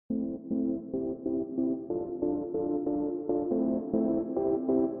Hey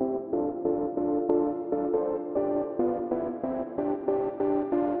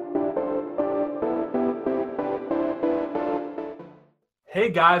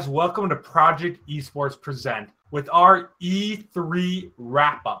guys, welcome to Project Esports Present with our E3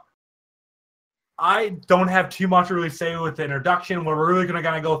 wrap-up. I don't have too much to really say with the introduction. What we're really going to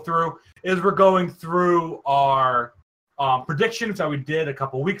kind of go through is we're going through our predictions that we did a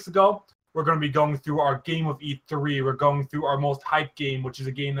couple weeks ago. We're going to be going through our game of E3. We're going through our most hyped game, which is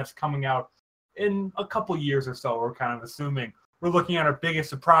a game that's coming out in a couple years or so, we're kind of assuming. We're looking at our biggest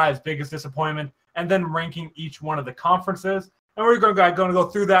surprise, biggest disappointment, and then ranking each one of the conferences. And we're going to go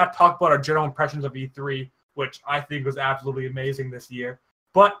through that, talk about our general impressions of E3, which I think was absolutely amazing this year.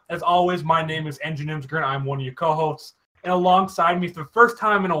 But as always, my name is Andrew Nimsgren. I'm one of your co-hosts. And alongside me for the first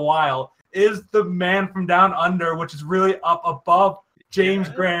time in a while is the man from down under, which is really up above James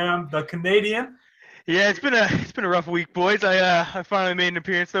Graham, the Canadian. Yeah, it's been a rough week, boys. I finally made an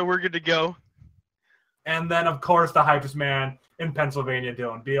appearance, so we're good to go. And then, of course, the hypest man in Pennsylvania,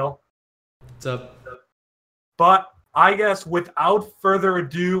 Dylan Beal. What's up? But I guess without further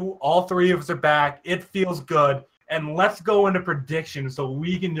ado, all three of us are back. It feels good. And let's go into predictions so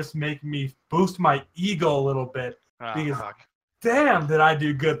we can just make me boost my ego a little bit. Because damn, did I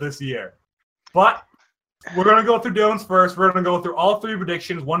do good this year. But we're going to go through Dylan's first. We're going to go through all three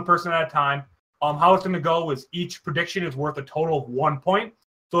predictions, one person at a time. How it's going to go is each prediction is worth a total of 1 point.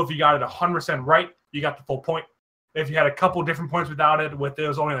 So if you got it 100% right, you got the full point. If you had a couple different points without it, with it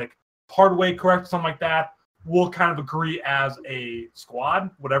was only like part way correct, something like that, we'll kind of agree as a squad,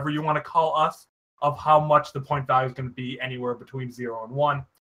 whatever you want to call us, of how much the point value is going to be anywhere between 0 and 1.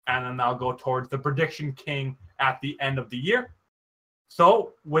 And then I'll go towards the prediction king at the end of the year.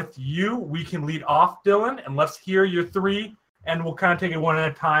 So with you, we can lead off, Dylan, and let's hear your three, and we'll kind of take it one at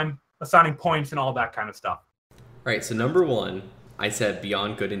a time, assigning points and all that kind of stuff. All right, so number one, I said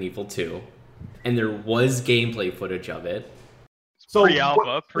Beyond Good and Evil 2, and there was gameplay footage of it. So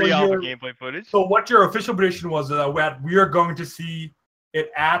pre-alpha gameplay footage. So what your official prediction was that we are going to see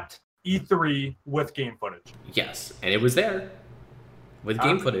it at E3 with game footage. Yes, and it was there with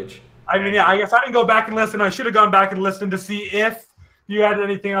game footage. I mean, yeah, I guess I didn't go back and listen. I should have gone back and listened to see if you had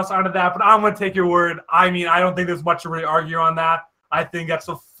anything else out of that, but I'm going to take your word. I mean, I don't think there's much to really argue on that. I think that's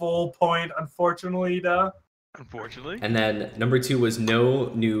a full point, unfortunately. Unfortunately. And then number two was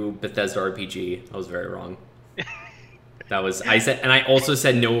no new Bethesda RPG. I was very wrong. I said, and I also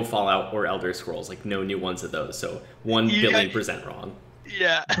said no Fallout or Elder Scrolls, like no new ones of those. So 1,000,000,000% wrong.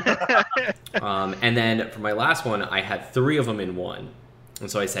 Yeah. And then for my last one, I had three of them in one. And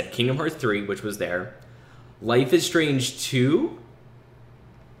so I said Kingdom Hearts 3, which was there. Life is Strange 2.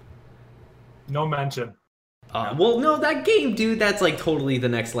 No mention. Well, no, that game, dude, that's like totally the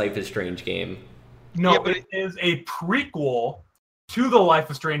next Life is Strange game. No, yeah, but it is a prequel to the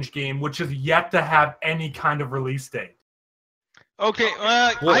Life is Strange game, which is yet to have any kind of release date. Okay,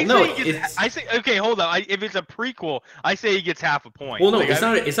 I say okay, hold on. If it's a prequel, I say he gets half a point. Well, no, it's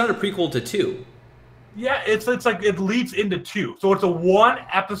not a prequel to 2. Yeah, it's like it leads into 2. So it's a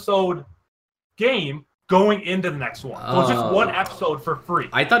 1-episode game going into the next one. So it's just 1 episode for free.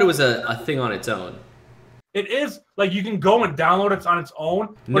 I thought it was a thing on its own. It is, like, you can go and download it on its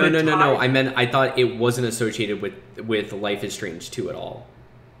own. No. I thought it wasn't associated with Life is Strange 2 at all.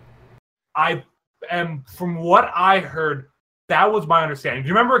 From what I heard, that was my understanding. Do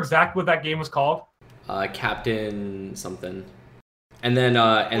you remember exactly what that game was called? Captain something. And then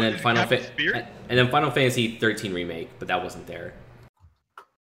Final Fantasy 13 remake, but that wasn't there.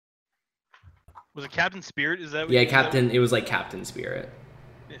 Was it Captain Spirit? Is that what Captain? It was like Captain Spirit.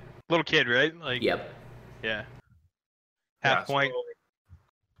 Yeah. Little kid, right? Like. Yep. Yeah. Half point.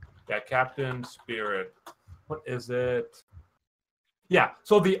 So, Captain Spirit. What is it? Yeah.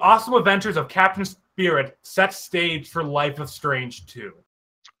 So the awesome adventures of Captain Spirit sets stage for Life is Strange 2.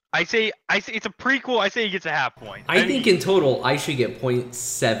 I say it's a prequel. I say he gets a half point. I think in total I should get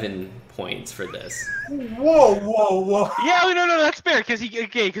 0.7 points for this. Whoa. Yeah, no, that's fair because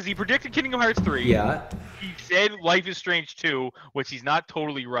he predicted Kingdom Hearts 3. Yeah. He said Life is Strange 2, which he's not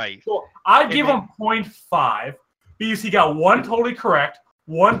totally right. So I give him 0.5 because he got 1 totally correct,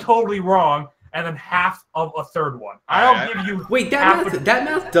 1 totally wrong, and then half of a third one. I'll give you. Wait, that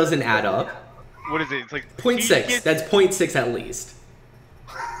math doesn't add up. What is it? It's like 0.6. That's 0.6 at least.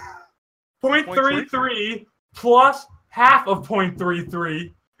 0.33 plus half of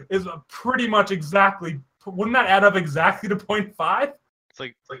 0.33 is pretty much exactly. Wouldn't that add up exactly to 0.5? It's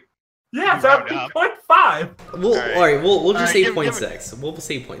like yeah, that would be 0.5. All right, we'll just say 0.6. We'll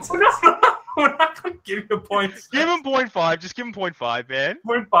say 0.6. We're not going to give you a point. Give him 0.5. Just give him 0.5, man.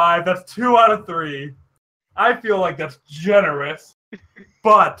 0.5. That's 2 out of 3. I feel like that's generous,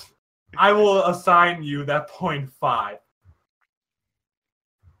 but I will assign you that 0.5.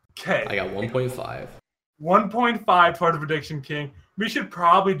 Okay. I got 1.5. 1.5 toward the Prediction King. We should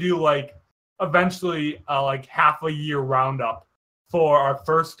probably do like eventually like half a year roundup for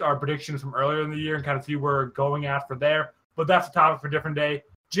our predictions from earlier in the year and kind of see where we're going at for there. But that's a topic for a different day.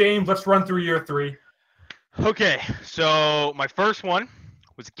 James, let's run through year 3. Okay, so my first one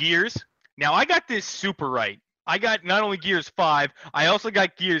was Gears. Now I got this super right. I got not only Gears 5, I also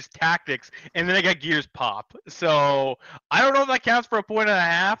got Gears Tactics, and then I got Gears Pop. So I don't know if that counts for a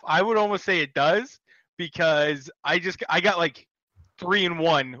 1.5. I would almost say it does because I got like 3 and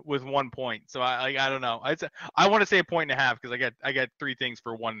 1 with 1 point. So I don't know. I want to say a 1.5 because I got 3 things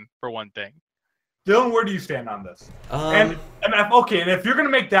for one thing. Dylan, where do you stand on this? And if you're gonna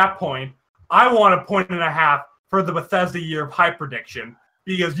make that point, I want a 1.5 for the Bethesda year of hype prediction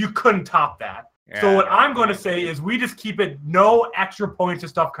because you couldn't top that. Yeah, so what I'm going to say is we just keep it no extra points and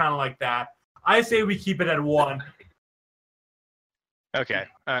stuff kind of like that. I say we keep it at 1. Okay.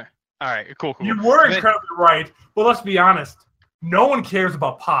 All right. Cool. You were incredibly right, but let's be honest. No one cares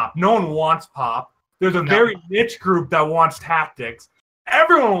about Pop. No one wants Pop. There's a very niche group that wants Tactics.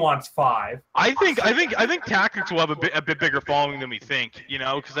 Everyone wants 5. I think Tactics will have a bit bigger following than we think. You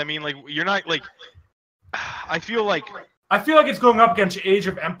know, because I mean, like you're not like. I feel like it's going up against Age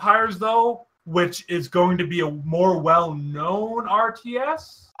of Empires though, which is going to be a more well-known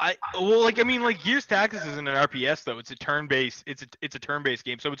RTS. Gears Tactics isn't an RTS though. It's a turn-based. It's a turn-based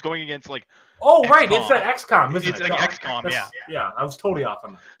game, so it's going against like. Oh right, it's that XCOM. It's like XCOM, yeah. Yeah, I was totally off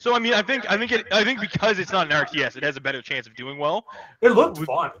on that. So I mean, I think because it's not an RTS, it has a better chance of doing well. It looked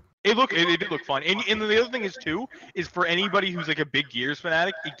fun. It did look fun, and the other thing is for anybody who's like a big Gears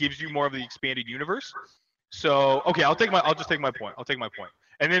fanatic, it gives you more of the expanded universe. So okay, I'll just take my point.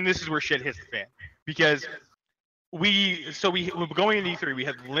 And then this is where shit hits the fan because we going into E3, we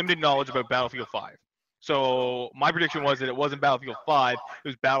had limited knowledge about Battlefield 5. So my prediction was that it wasn't Battlefield 5, it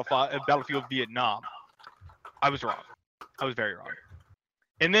was Battlefield Vietnam. I was wrong. I was very wrong.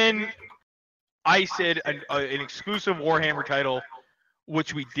 And then I said an exclusive Warhammer title,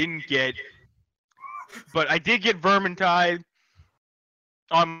 which we didn't get, but I did get Vermintide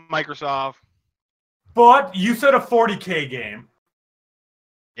on Microsoft. But you said a 40K game.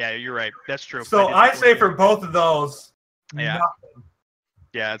 Yeah, you're right. That's true. So I say for both of those, yeah. Nothing.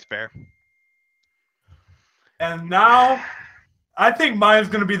 Yeah, that's fair. And now, I think mine's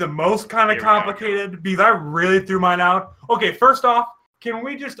going to be the most kind of complicated because I really threw mine out. Okay, first off, can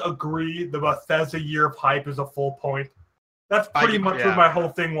we just agree the Bethesda year of hype is a full point? That's pretty much what my whole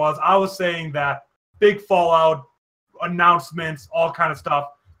thing was. I was saying that big Fallout announcements, all kind of stuff.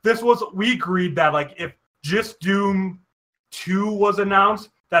 We agreed that like if Just Doom 2 was announced,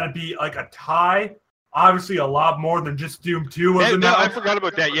 that'd be like a tie. Obviously, a lot more than Just Doom 2 was announced. I forgot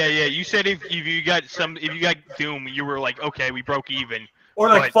about that. Yeah. You said if you got Doom, you were like, okay, we broke even. Or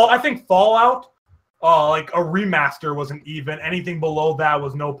like I think Fallout, like a remaster wasn't even. Anything below that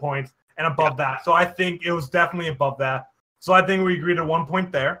was no points, and above that. So I think it was definitely above that. So I think we agreed at 1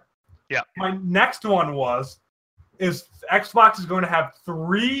 point there. Yeah. My next one is Xbox is going to have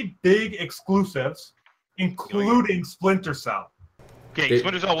 3 big exclusives, including Splinter Cell. Okay,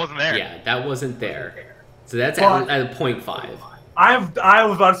 Splinter Cell wasn't there. Yeah, that wasn't there. So that's at 0.5. I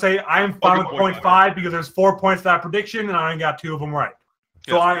was about to say I am fine with 0.5 because there's 4 points to that prediction, and I only got 2 of them right.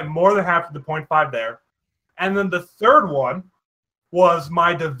 So I am more than happy with the 0.5 there. And then the third one was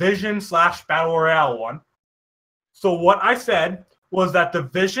my Division/Battle Royale one. So what I said was that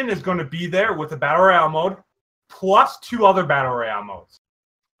Division is going to be there with the Battle Royale mode, plus 2 other Battle Royale modes.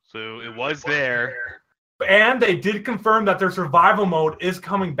 So it was there. And they did confirm that their survival mode is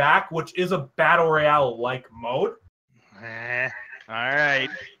coming back, which is a Battle Royale-like mode. All right.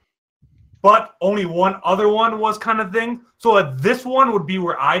 But only one other one was kind of thing. So this one would be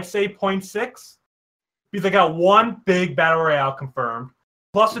where I'd say 0.6. Because they got 1 big Battle Royale confirmed,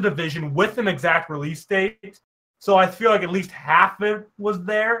 plus a Division with an exact release date. So I feel like at least half of it was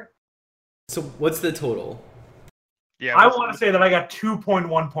there. So what's the total? Yeah, I want to say that I got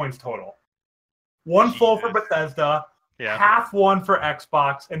 2.1 points total. 1 full for Bethesda, half 1 for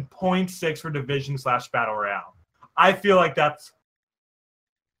Xbox, and 0.6 for Division/Battle Royale. I feel like that's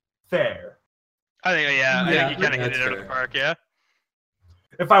fair. I think you kind of hit it out of the park, yeah.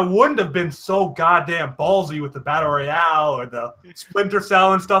 If I wouldn't have been so goddamn ballsy with the Battle Royale or the Splinter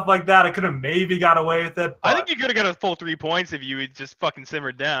Cell and stuff like that, I could have maybe got away with it. I think you could have got a full 3 points if you had just fucking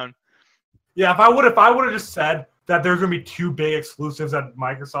simmered down. Yeah, if I would have just said that there's gonna be 2 big exclusives at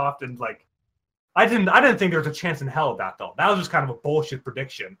Microsoft and like I didn't think there was a chance in hell of that, though. That was just kind of a bullshit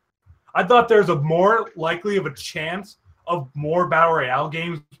prediction. I thought there's a more likely of a chance of more Battle Royale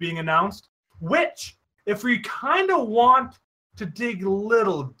games being announced, which, if we kind of want to dig a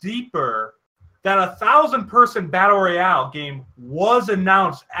little deeper, that 1,000-person Battle Royale game was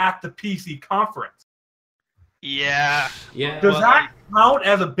announced at the PC conference. Yeah. Does that count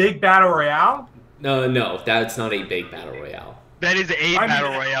as a big Battle Royale? No, that's not a big Battle Royale. That is Battle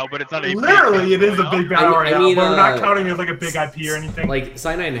Royale, but it's not a literally big it is a big Battle Royale, but we're not counting it as like a big IP or anything. Like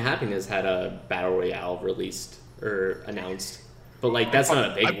Cyanide and Happiness had a Battle Royale released or announced, but like that's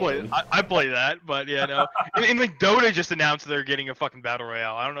not a big one. I play that, but yeah, no. And like Dota just announced they're getting a fucking Battle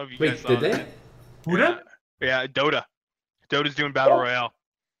Royale. I don't know if you guys saw did that. they? Who did? Yeah, Dota. Dota's doing Battle Royale.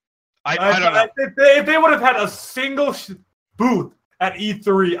 I don't know. If they would have had a single booth at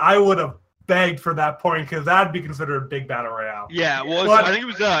E3, I would have begged for that point because that'd be considered a big Battle Royale. Yeah, well, But- I think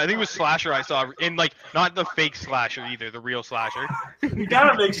it was Slasher I saw, and like not the fake Slasher either, the real Slasher. You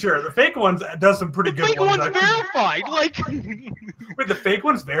gotta make sure the fake ones does some pretty good Fake ones. one's verified. Like, Wait, the fake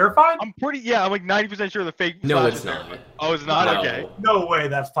one's verified? I'm like 90% sure the fake. No, Slasher's it's not. verified. Oh, it's not. No. Okay. No way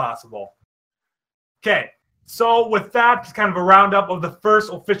that's possible. Okay, so with that, just kind of a roundup of the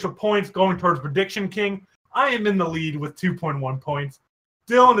first official points going towards Prediction King. I am in the lead with 2.1 points.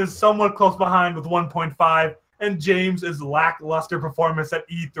 Dylan is somewhat close behind with 1.5, and James' lackluster performance at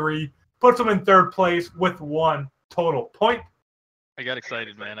E3 puts him in third place with 1 total point. I got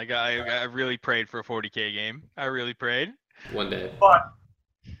excited, man. I really prayed for a 40K game. I really prayed. One day. But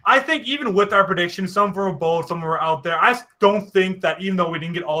I think even with our predictions, some were bold, some were out there. I don't think that even though we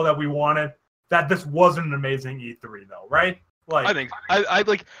didn't get all that we wanted, that this wasn't an amazing E3 though, right? Like I think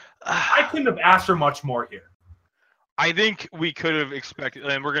I couldn't have asked for much more here. I think we could have expected,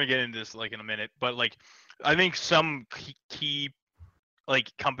 and we're gonna get into this like in a minute, but like I think some key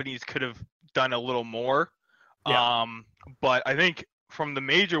like companies could have done a little more. Yeah. But I think from the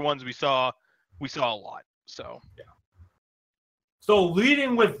major ones we saw a lot. So yeah. So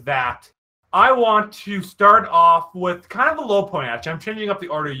leading with that, I want to start off with kind of a low point. Actually, I'm changing up the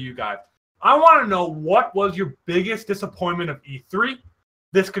order, you guys. I want to know what was your biggest disappointment of E3.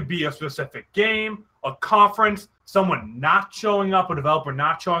 This could be a specific game, a conference, someone not showing up, a developer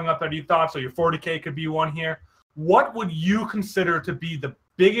not showing up that you thought. So your 40K could be one here. What would you consider to be the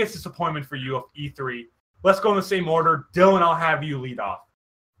biggest disappointment for you of E3? Let's go in the same order. Dylan, I'll have you lead off.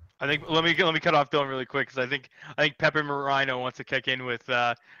 I think let me cut off Dylan really quick because I think Pepper Marino wants to kick in with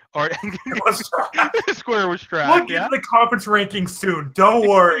Square was trash. We'll get to the conference rankings soon. Don't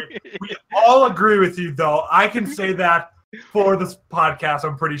worry. We all agree with you, though. I can say that for this podcast,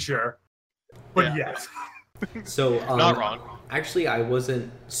 I'm pretty sure. But yes. So not wrong. Actually, I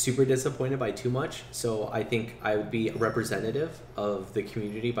wasn't super disappointed by too much. So I think I would be representative of the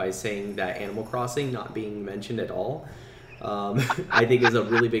community by saying that Animal Crossing not being mentioned at all, I think is a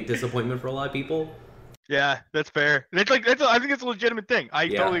really big disappointment for a lot of people. Yeah, that's fair. I think it's a legitimate thing. I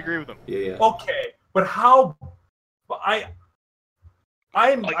totally agree with them. Yeah. Okay, but how?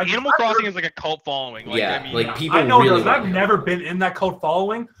 Animal Crossing is like a cult following. Like, yeah, I mean, like people. I know really I've never been in that cult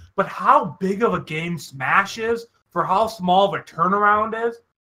following, but how big of a game Smash is for how small of a turnaround is,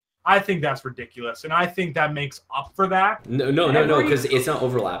 I think that's ridiculous, and I think that makes up for that. No, because it's not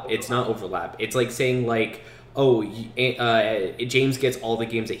overlap. It's not overlap. It's like saying like, oh, James gets all the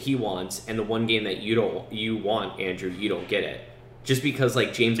games that he wants, and the one game that you want, Andrew, you don't get it. Just because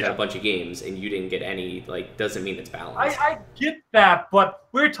like James got a bunch of games and you didn't get any, like doesn't mean it's balanced. I get that, but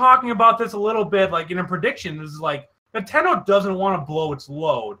we were talking about this a little bit, like in a prediction. This is like Nintendo doesn't want to blow its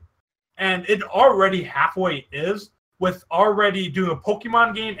load, and it already halfway is with already doing a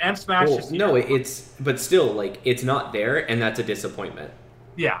Pokemon game and Smash. But still, like it's not there, and that's a disappointment.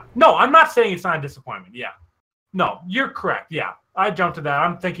 Yeah, no, I'm not saying it's not a disappointment. Yeah, no, you're correct. Yeah, I jumped to that.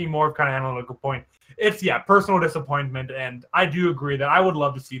 I'm thinking more of kind of analytical point. It's personal disappointment, and I do agree that I would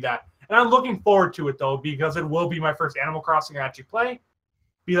love to see that. And I'm looking forward to it though, because it will be my first Animal Crossing I actually play.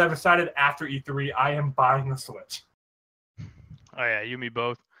 Because I've decided after E3 I am buying the Switch. Oh yeah, you and me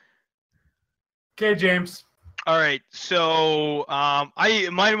both. Okay, James. All right, so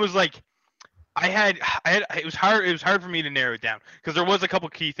mine was like it was hard for me to narrow it down because there was a couple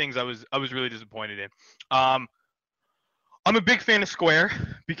key things I was really disappointed in. I'm a big fan of Square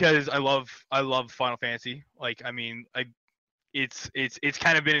because I love Final Fantasy. Like, I mean, it's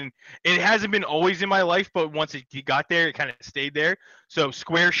kind of been, it hasn't been always in my life, but once it got there, it kind of stayed there. So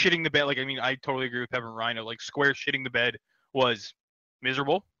Square shitting the bed, like, I mean, I totally agree with Pepper Rhino. Like, Square shitting the bed was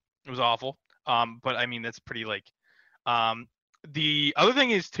miserable. It was awful. But I mean, that's pretty like, the other thing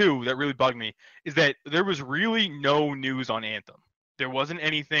is too that really bugged me is that there was really no news on Anthem. There wasn't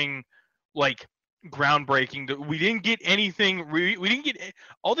anything like groundbreaking. We didn't get anything. We didn't get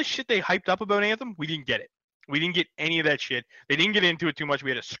all the shit they hyped up about Anthem. We didn't get it. We didn't get any of that shit. They didn't get into it too much. We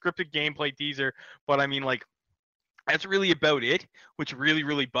had a scripted gameplay teaser, but I mean, like, that's really about it, which really,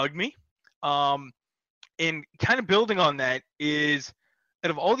 really bugged me. And kind of building on that is,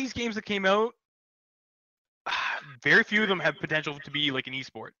 out of all these games that came out, very few of them have potential to be like an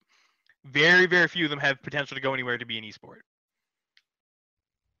esport. Very, very few of them have potential to go anywhere to be an esport.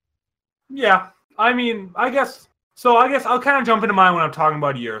 Yeah, I mean, I guess I'll kind of jump into mine when I'm talking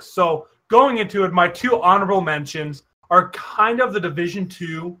about years. So going into it, my two honorable mentions are kind of the Division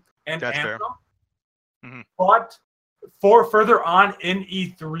 2 and That's Anthem. Mm-hmm. But for further on in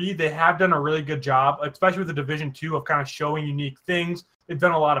E3, they have done a really good job, especially with the Division 2, of kind of showing unique things. They've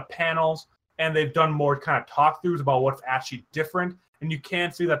done a lot of panels, and they've done more kind of talk-throughs about what's actually different. And you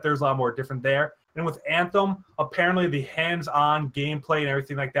can see that there's a lot more different there. And with Anthem, apparently the hands-on gameplay and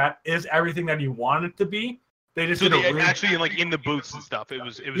everything like that is everything that you want it to be. They just actually like in the booths and stuff. It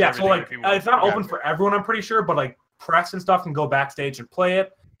was yeah. So like it's not open for everyone, I'm pretty sure, but like press and stuff can go backstage and play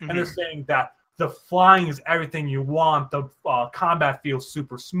it. Mm-hmm. And they're saying that the flying is everything you want. The combat feels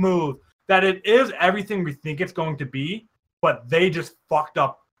super smooth. That it is everything we think it's going to be, but they just fucked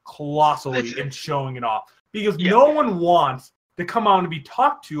up colossally in showing it off because no one wants to come out and be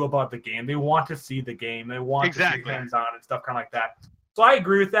talked to about the game. They want to see the game. They want to see hands-on and stuff kind of like that. So I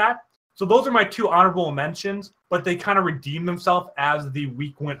agree with that. So those are my two honorable mentions, but they kind of redeemed themselves as the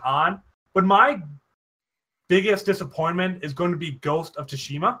week went on. But my biggest disappointment is going to be Ghost of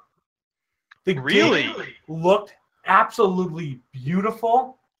Tsushima. The game looked absolutely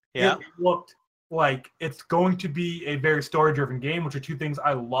beautiful. Yeah. It looked like it's going to be a very story-driven game, which are two things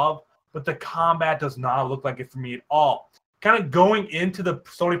I love, but the combat does not look like it for me at all. Kind of going into the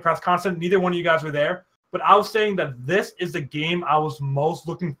Sony press conference, neither one of you guys were there, but I was saying that this is the game I was most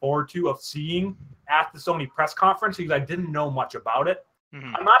looking forward to of seeing at the Sony press conference because I didn't know much about it.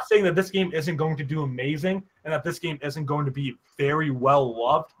 Mm-hmm. I'm not saying that this game isn't going to do amazing and that this game isn't going to be very well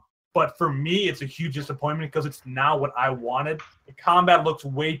loved, but for me, it's a huge disappointment because it's not what I wanted. The combat looks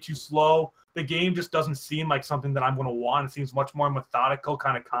way too slow. The game just doesn't seem like something that I'm going to want. It seems much more methodical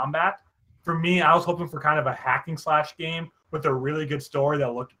kind of combat. For me, I was hoping for kind of a hacking slash game with a really good story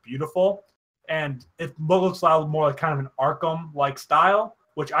that looked beautiful. And it looks a lot more like kind of an Arkham-like style,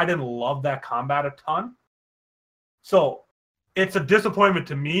 which I didn't love that combat a ton. So it's a disappointment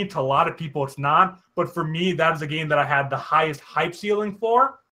to me. To a lot of people, it's not. But for me, that is a game that I had the highest hype ceiling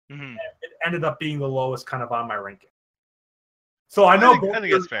for. Mm-hmm. And it ended up being the lowest kind of on my ranking. So I know both of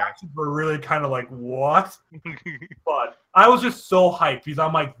those reactions were really kind of like, what? But I was just so hyped because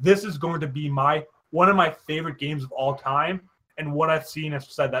I'm like, this is going to be one of my favorite games of all time. And what I've seen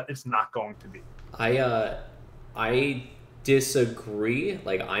has said that it's not going to be. I disagree.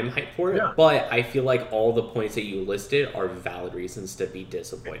 Like, I'm hyped for it, but I feel like all the points that you listed are valid reasons to be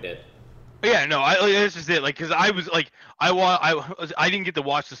disappointed. Yeah, no, that's just it. Like, because I was like, I didn't get to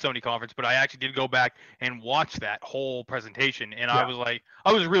watch the Sony conference, but I actually did go back and watch that whole presentation, and I was like,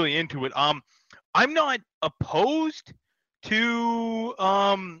 I was really into it. I'm not opposed to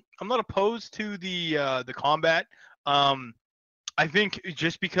the combat. I think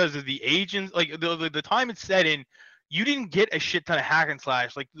just because of the agents, like the time it's set in, you didn't get a shit ton of hack and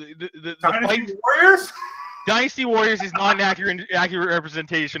slash. Like the Dynasty Warriors. Dynasty Warriors is not an accurate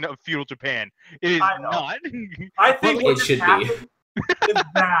representation of feudal Japan. It is not. I think what should be is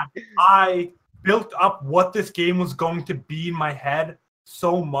that I built up what this game was going to be in my head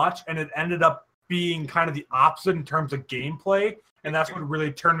so much, and it ended up being kind of the opposite in terms of gameplay, and that's what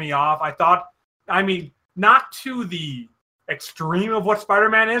really turned me off. I thought, I mean, not to the extreme of what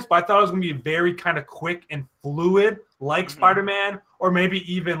Spider-Man is, but I thought it was going to be very kind of quick and fluid, like Spider-Man, or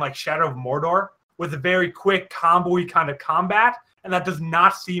maybe even like Shadow of Mordor, with a very quick combo-y kind of combat, and that does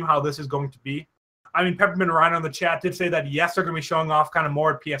not seem how this is going to be. I mean, Peppermint Rhino in the chat did say that, yes, they're going to be showing off kind of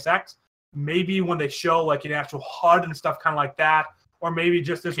more at PSX. Maybe when they show like an actual HUD and stuff kind of like that, or maybe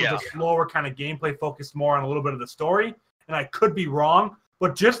just this was a slower kind of gameplay focused more on a little bit of the story, and I could be wrong,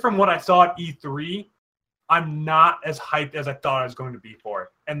 but just from what I saw at E3, I'm not as hyped as I thought I was going to be for it,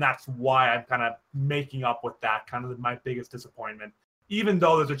 and that's why I'm kind of making up with that, kind of my biggest disappointment. Even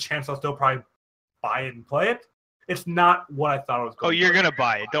though there's a chance I'll still probably buy it and play it, it's not what I thought it was going to be. Oh, you're going to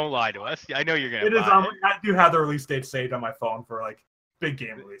buy it. Don't lie to us. I know you're going to buy it. I do have the release date saved on my phone for like big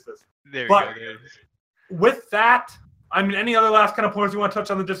game releases. There you go. With that, I mean, any other last kind of points you want to touch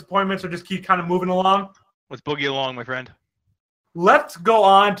on the disappointments or just keep kind of moving along? Let's boogie along, my friend. Let's go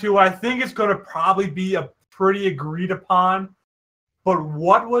on to, I think it's going to probably be a pretty agreed upon, but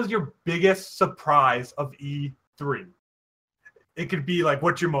what was your biggest surprise of E3? It could be like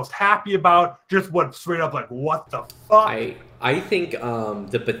what you're most happy about, just what straight up like what the fuck. I think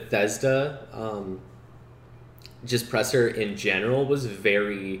the Bethesda just presser in general was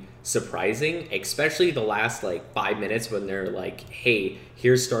very surprising, especially the last like 5 minutes when they're like, "Hey,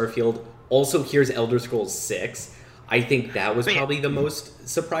 here's Starfield. Also, here's Elder Scrolls 6." I think that was probably the most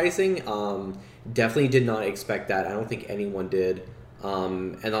surprising. Definitely did not expect that. I don't think anyone did.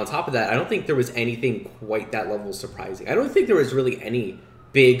 And on top of that, I don't think there was anything quite that level surprising. I don't think there was really any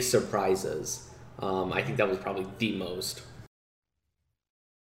big surprises. I think that was probably the most.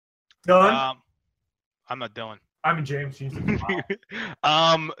 Dylan? I'm not Dylan. I'm James.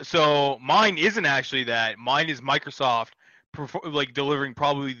 So mine isn't actually that. Mine is Microsoft like delivering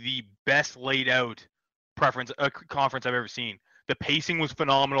probably the best laid out conference I've ever seen. The pacing was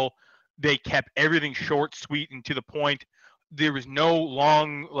phenomenal. They kept everything short, sweet, and to the point. There was no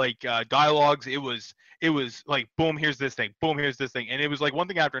long dialogues. It was like boom, here's this thing, boom, here's this thing, and it was like one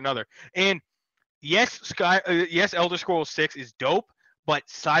thing after another. And yes, Elder Scrolls 6 is dope, but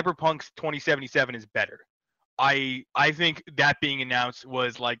Cyberpunk 2077 is better. I think that being announced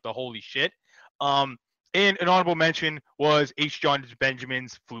was like the holy shit. And an honorable mention was H. John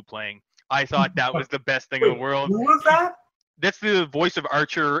Benjamin's flute playing. I thought that was the best thing in the world. Who was that? That's the voice of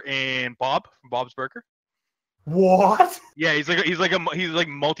Archer and Bob from Bob's Burger. What? Yeah, he's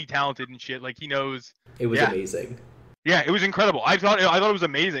multi-talented and shit. Like he knows. It was amazing. Yeah, it was incredible. I thought it was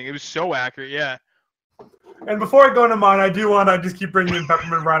amazing. It was so accurate. Yeah. And before I go into mine, I do want to just keep bringing in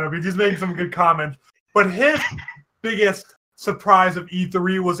Peppermint Rhino because he's making some good comments. But his biggest surprise of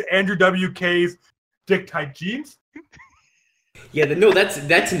E3 was Andrew WK's dick tight jeans. Yeah, no,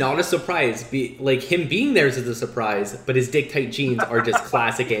 that's not a surprise. Like him being there is a surprise, but his dick tight jeans are just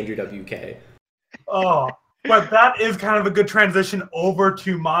classic Andrew WK. Oh, but that is kind of a good transition over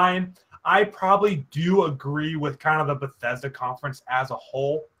to mine. I probably do agree with kind of the Bethesda conference as a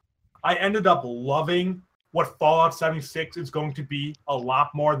whole. I ended up loving what Fallout 76 is going to be a lot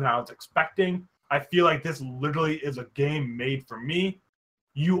more than I was expecting. I feel like this literally is a game made for me.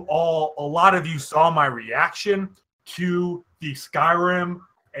 A lot of you saw my reaction to the Skyrim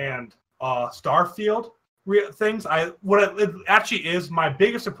and Starfield things. It actually is my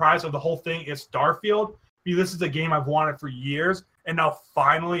biggest surprise of the whole thing is Starfield, because this is a game I've wanted for years, and now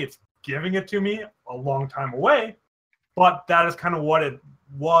finally it's giving it to me a long time away. But that is kind of what it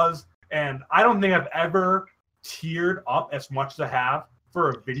was, and I don't think I've ever teared up as much as I have for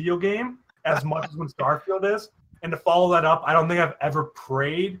a video game as much as when Starfield is. And to follow that up, I don't think I've ever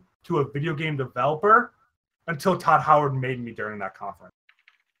prayed to a video game developer until Todd Howard made me during that conference.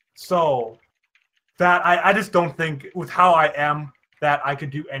 So that I just don't think with how I am that I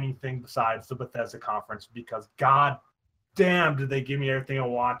could do anything besides the Bethesda conference, because god damn did they give me everything I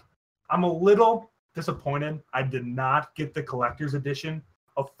want. I'm a little disappointed I did not get the collector's edition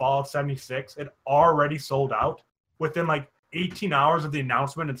of Fallout 76. It already sold out. Within like 18 hours of the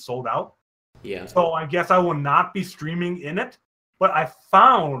announcement, it sold out. Yeah. So I guess I will not be streaming in it. But I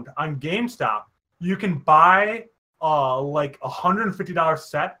found on GameStop you can buy like $150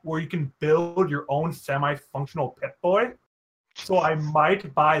 set where you can build your own semi-functional Pip-Boy. So I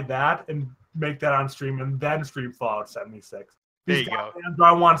might buy that and make that on stream and then stream Fallout 76. There you go.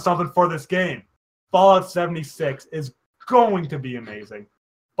 I want something for this game. Fallout 76 is going to be amazing.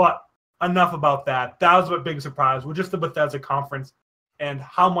 But enough about that. That was my big surprise was just the Bethesda conference and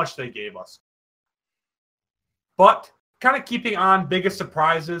how much they gave us. But kind of keeping on biggest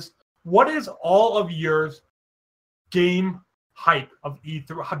surprises, what is all of yours game hype of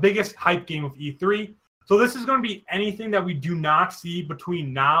E3, biggest hype game of E3? So this is going to be anything that we do not see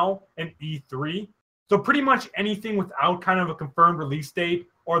between now and E3. So pretty much anything without kind of a confirmed release date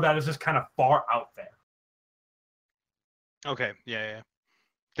or that is just kind of far out there. Okay, yeah.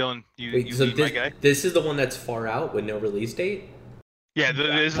 Dylan, you my guy? This is the one that's far out with no release date? Yeah,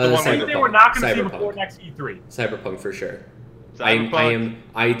 this is the one where we're not going to see before next E3. Cyberpunk for sure. Cyberpunk.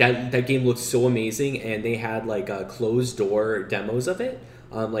 That game looks so amazing, and they had like closed door demos of it.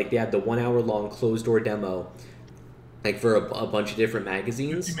 Like they had the 1 hour long closed door demo, like for a bunch of different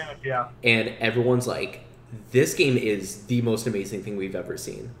magazines. 50 minutes, yeah. And everyone's like, "This game is the most amazing thing we've ever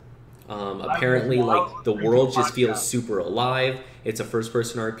seen." Apparently, like the world just feels super alive. It's a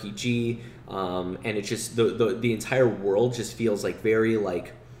first-person RPG, and it's just the entire world just feels like very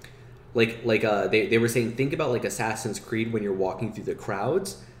they were saying, think about like Assassin's Creed when you're walking through the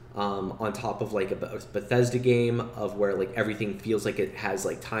crowds, on top of like a Bethesda game of where like everything feels like it has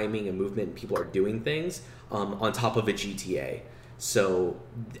like timing and movement and people are doing things, on top of a GTA. So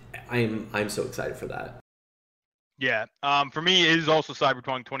I'm so excited for that. Yeah. For me, it is also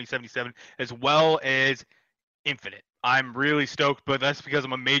Cyberpunk 2077 as well as Infinite. I'm really stoked, but that's because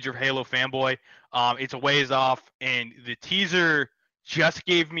I'm a major Halo fanboy. It's a ways off, and the teaser just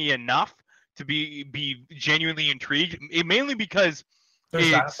gave me enough to be genuinely intrigued. Mainly because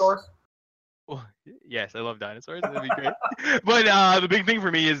There's dinosaurs. Well, yes, I love dinosaurs. That'd be great. But the big thing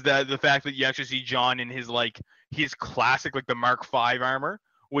for me is that the fact that you actually see John in his classic the Mark V armor,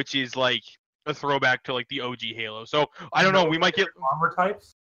 which is like a throwback to like the OG Halo. So I don't know. We might get armor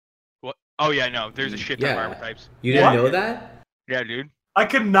types. What? Oh yeah, no. There's a shit ton of armor types. You didn't know that? Yeah, dude. I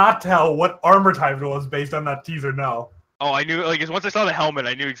could not tell what armor type it was based on that teaser. No. Oh, I knew. Once I saw the helmet,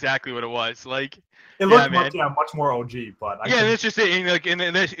 I knew exactly what it was. It looked much more OG, but that's just it.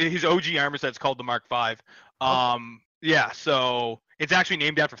 And his OG armor set's called the Mark V. Yeah, so it's actually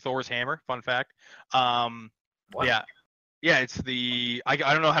named after Thor's hammer. Fun fact. What? Yeah, it's the I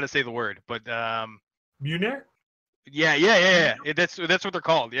don't know how to say the word, but Mjolnir. Yeah. That's what they're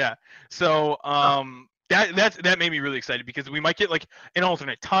called. Yeah. So that made me really excited because we might get an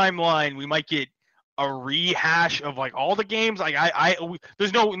alternate timeline. We might get a rehash of all the games.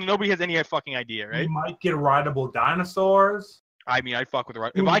 There's nobody has any fucking idea, right? You might get rideable dinosaurs. I mean, I'd fuck with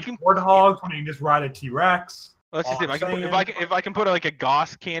the if I can warthogs when you just ride a T-Rex. Let's just see if I can put a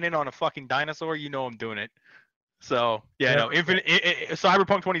Gauss cannon on a fucking dinosaur, I'm doing it. So Infinite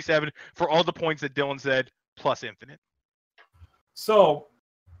Cyberpunk 27 for all the points that Dylan said plus Infinite. So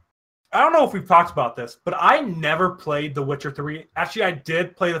I don't know if we've talked about this, but I never played The Witcher 3. Actually, I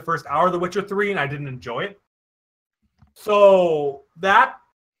did play the first hour of The Witcher 3, and I didn't enjoy it. So that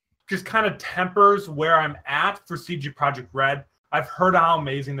just kind of tempers where I'm at for CD Projekt Red. I've heard how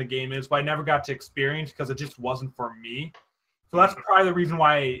amazing the game is, but I never got to experience because it just wasn't for me. So that's probably the reason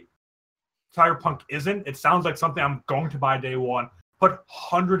why Cyberpunk isn't. It sounds like something I'm going to buy day one, put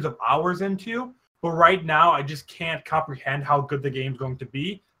hundreds of hours into, but right now I just can't comprehend how good the game's going to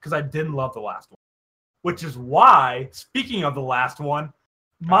be because I didn't love the last one. Which is why, speaking of the last one,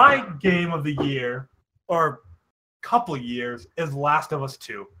 my game of the year, or couple years, is Last of Us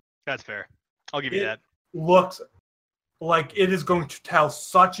 2. That's fair. I'll give you that. Looks like it is going to tell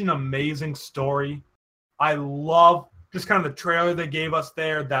such an amazing story. I love just kind of the trailer they gave us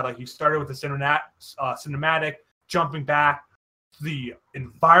there that you started with the cinematic, jumping back. The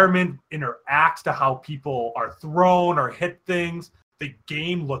environment interacts to how people are thrown or hit things. The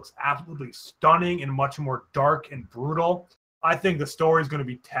game looks absolutely stunning and much more dark and brutal. I think the story is going to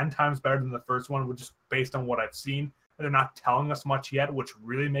be 10 times better than the first one, which is based on what I've seen. And they're not telling us much yet, which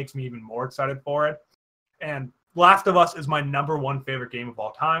really makes me even more excited for it. And Last of Us is my number one favorite game of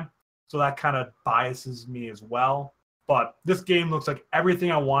all time. So that kind of biases me as well. But this game looks like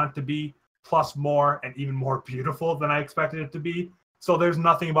everything I want it to be, plus more and even more beautiful than I expected it to be. So there's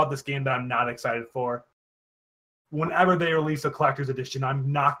nothing about this game that I'm not excited for. Whenever they release a collector's edition,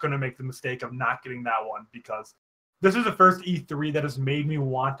 I'm not going to make the mistake of not getting that one because this is the first E3 that has made me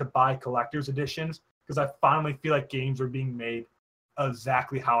want to buy collector's editions because I finally feel like games are being made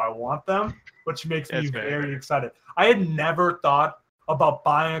exactly how I want them, which makes me very excited. I had never thought about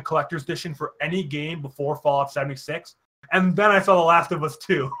buying a collector's edition for any game before Fallout 76, and then I saw The Last of Us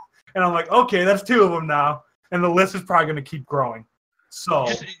 2, and I'm like, okay, that's two of them now, and the list is probably going to keep growing. So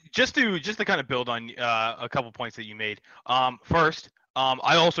just to kind of build on a couple points that you made. First,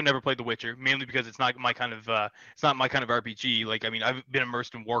 I also never played The Witcher, mainly because it's not my kind of RPG. I've been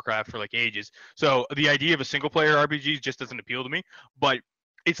immersed in Warcraft for ages, so the idea of a single player RPG just doesn't appeal to me. But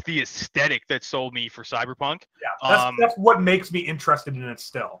it's the aesthetic that sold me for Cyberpunk. Yeah, that's what makes me interested in it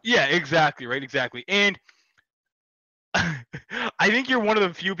still. Yeah, exactly, right, exactly. And I think you're one of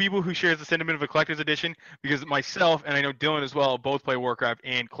the few people who shares the sentiment of a collector's edition because myself and I know Dylan as well both play Warcraft,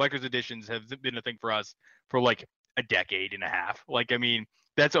 and collector's editions have been a thing for us for a decade and a half. I'm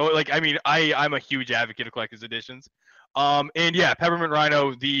a huge advocate of collector's editions. And yeah, Peppermint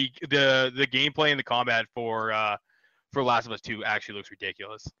Rhino, the gameplay and the combat for Last of Us 2 actually looks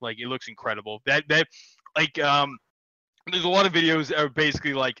ridiculous. It looks incredible. There's a lot of videos that are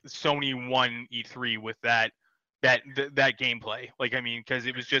basically Sony won E3 with that gameplay. Because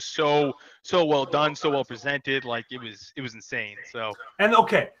it was just so well done, so well presented. It was insane. So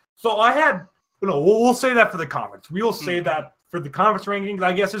I had we'll say that for the conference. We will say that for the conference rankings.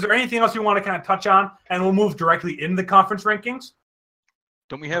 I guess, is there anything else you want to kind of touch on, and we'll move directly in the conference rankings?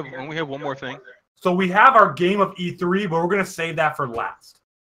 Don't we have one more thing? So we have our game of E3, but we're going to save that for last.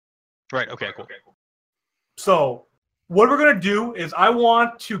 Right. Okay. Cool. So what we're going to do is I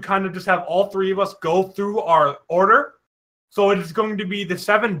want to kind of just have all three of us go through our order. So it is going to be the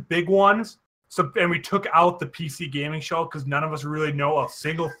 7 big ones. And we took out the PC gaming show because none of us really know a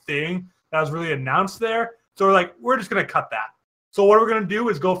single thing that was really announced there. So we're just going to cut that. So what we're going to do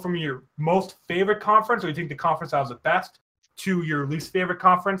is go from your most favorite conference, or you think the conference that was the best, to your least favorite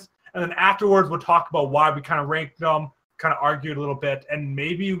conference. And then afterwards, we'll talk about why we kind of ranked them, kind of argued a little bit, and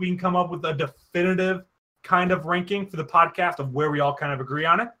maybe we can come up with a definitive kind of ranking for the podcast of where we all kind of agree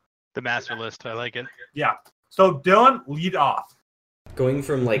on it. The master list. I like it. Yeah. So Dylan, lead off. Going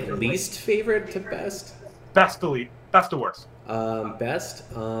from like least favorite to best? Best to lead. Best to worst. Best.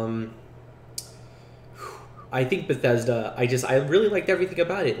 I think Bethesda. I really liked everything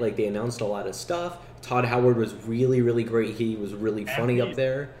about it. Like they announced a lot of stuff. Todd Howard was really, really great. He was really funny up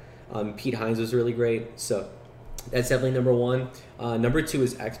there. Pete Hines was really great. So that's definitely number one. Number two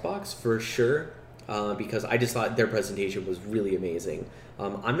is Xbox for sure, because I just thought their presentation was really amazing.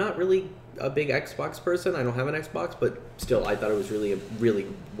 I'm not really a big Xbox person. I don't have an Xbox, but still, I thought it was really, really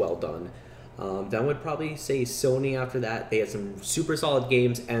well done. Then I would probably say Sony after that. They had some super solid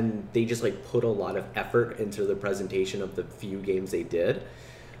games, and they just like put a lot of effort into the presentation of the few games they did.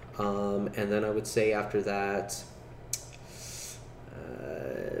 And then I would say after that,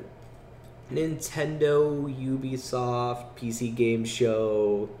 Nintendo, Ubisoft, PC Game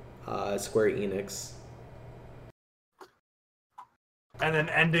Show, Square Enix. And then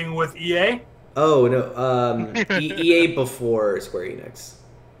ending with EA? Oh, no. EA before Square Enix.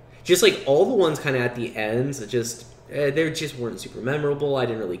 Just like all the ones kind of at the ends, they just weren't super memorable. I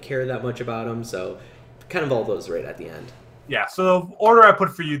didn't really care that much about them. So kind of all those right at the end. Yeah, so the order I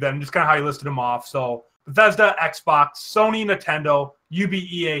put for you then, just kind of how you listed them off. So Bethesda, Xbox, Sony, Nintendo,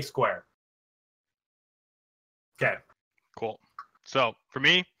 EA, Square. Okay. Cool. So for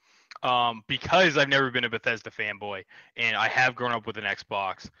me, because I've never been a Bethesda fanboy and I have grown up with an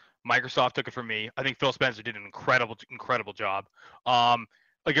Xbox, Microsoft took it from me. I think Phil Spencer did an incredible job.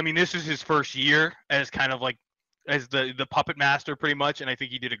 This is his first year as kind of like as the puppet master pretty much, and I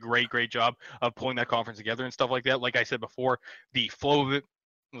think he did a great job of pulling that conference together and stuff like that. Like I said before, the flow of it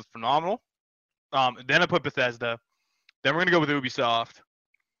was phenomenal. Then I put Bethesda. Then we're gonna go with Ubisoft,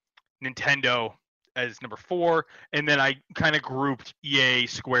 Nintendo as number 4, and then I kind of grouped EA,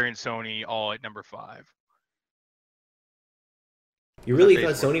 Square, and Sony all at number 5. You really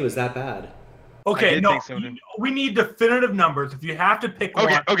thought Sony was that bad? Okay, no, we need definitive numbers. If you have to pick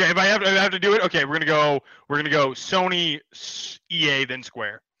one. Okay. If I have to do it, okay, we're gonna go Sony, EA, then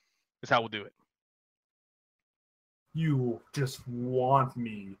Square. That's how we'll do it. You just want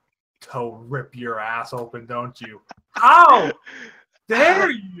me to rip your ass open, don't you? How dare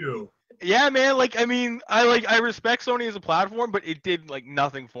you? Yeah, man. I respect Sony as a platform, but it did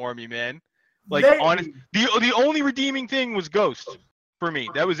nothing for me, man. The only redeeming thing was Ghost for me.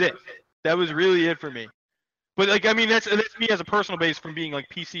 That was it. That was really it for me. But that's me as a personal base from being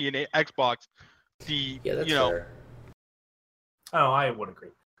PC and Xbox. Fair. Oh, I would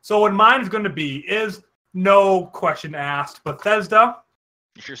agree. So what mine's going to be is no question asked. Bethesda.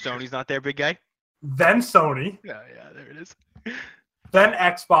 You sure Sony's not there, big guy? Then Sony. Yeah, there it is. Then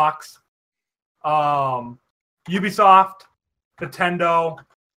Xbox. Ubisoft, Nintendo,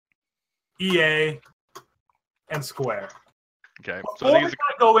 EA, and Square. Okay. So before we kind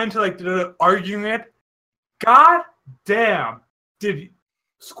of go into the argument, god damn, did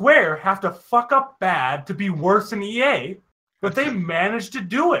Square have to fuck up bad to be worse than EA? But they managed to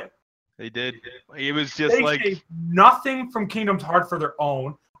do it. They did. It was just they saved nothing from Kingdom's Heart for their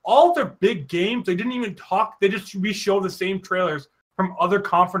own. All their big games, they didn't even talk. They just re-show the same trailers from other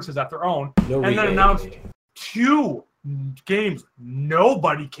conferences at their own, and then announced 2 games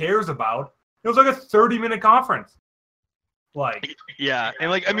nobody cares about. It was like a 30-minute conference. Yeah,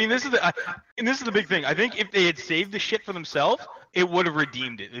 and this is the big thing. I think if they had saved the shit for themselves, it would have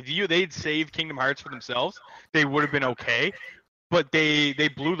redeemed it. If they had saved Kingdom Hearts for themselves, they would have been okay. But they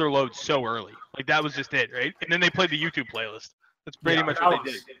blew their load so early. That was just it, right? And then they played the YouTube playlist. That's pretty much what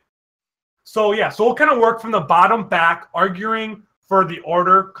they did. So we'll kind of work from the bottom back, arguing for the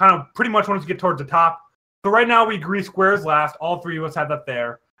order, kind of pretty much once you get towards the top. So right now we agree Square's last. All 3 of us had that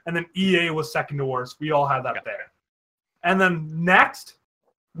there. And then EA was second to worst. We all had that there. And then next,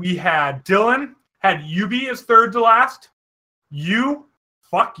 we had Dylan had Ubi as third to last. You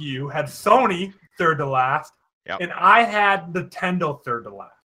had Sony third to last. Yep. And I had Nintendo third to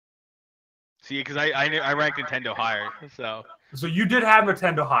last. See, because I ranked Nintendo higher. So you did have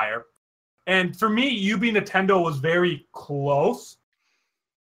Nintendo higher. And for me, Ubi Nintendo was very close.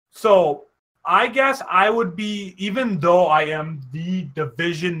 So I guess I would be, even though I am the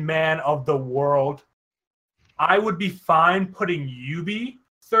division man of the world, I would be fine putting Ubi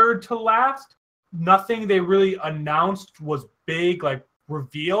third to last. Nothing they really announced was big,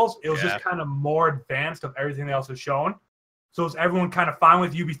 reveals. It was just kind of more advanced of everything else was shown. So is everyone kind of fine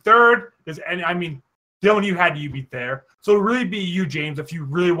with Ubi third? Dylan, you had Ubi there. So it would really be you, James, if you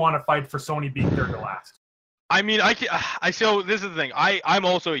really want to fight for Sony being third to last. I mean, so this is the thing. I'm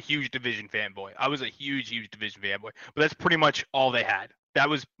also a huge Division fanboy. I was a huge Division fanboy, but that's pretty much all they had. That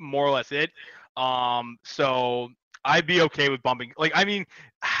was more or less it. So I'd be okay with bumping. Like, I mean,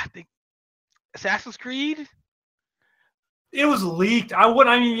 Assassin's Creed. It was leaked.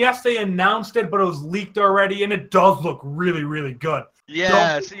 Yes, they announced it, but it was leaked already, and it does look really, really good.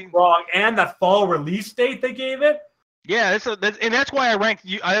 Yeah, wrong. And that fall release date they gave it. Yeah, that's why I ranked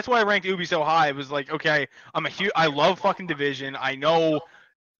you. That's why I ranked Ubi so high. It was like, okay, I love fucking Division. I know,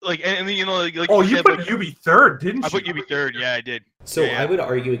 like, and you know, like. Oh, you put Ubi third, didn't you? I put Ubi third. Yeah, I did. So yeah. I would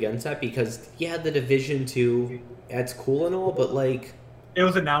argue against that because the Division 2, that's cool and all, but like. It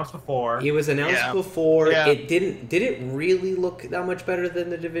was announced before. It was announced before. Yeah. It didn't. Did it really look that much better than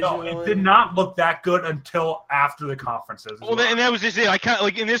the Division 1? No, it did not look that good until after the conferences. Well, and that was just it. I kind of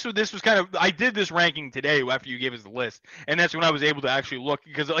like, and this was kind of. I did this ranking today after you gave us the list, and that's when I was able to actually look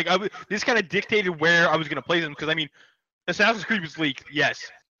because like this kind of dictated where I was going to place them because I mean, Assassin's Creed was leaked, yes.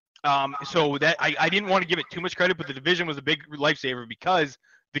 So that I didn't want to give it too much credit, but the Division was a big lifesaver because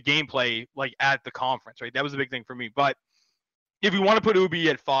the gameplay like at the conference, right? That was a big thing for me, but. If you want to put Ubi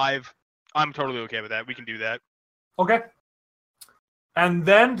at 5, I'm totally okay with that. We can do that. Okay. And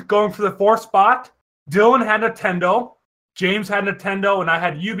then going for the 4th spot, Dylan had Nintendo, James had Nintendo, and I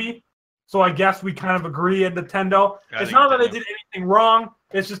had Ubi. So I guess we kind of agree at Nintendo. It's not that they did anything wrong.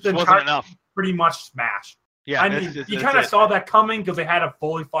 It's just wasn't enough. Pretty much smash. Yeah, I mean, you kind of saw that coming because they had to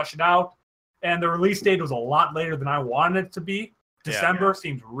fully flush it out. And the release date was a lot later than I wanted it to be. December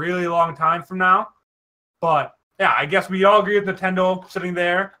seems really long time from now. But... yeah, I guess we all agree with Nintendo sitting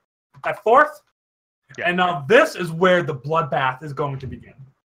there at 4th. Yeah. And now this is where the bloodbath is going to begin.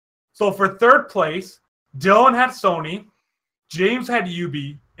 So for 3rd place, Dylan had Sony, James had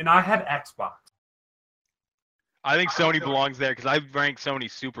Ubi, and I had Xbox. I think Sony belongs there because I ranked Sony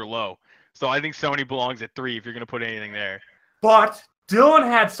super low. So I think Sony belongs at 3 if you're going to put anything there. But Dylan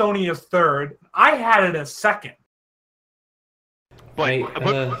had Sony as 3rd. I had it as 2nd. But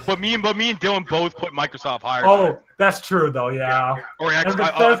me and Dylan both put Microsoft higher. Oh, that's true though. Yeah. Or and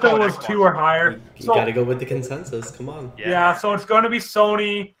Bethesda was 2 or higher. You got to go with the consensus. Come on. Yeah. So it's going to be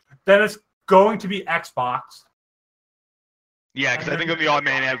Sony. Then it's going to be Xbox. Yeah, because I think I'm the odd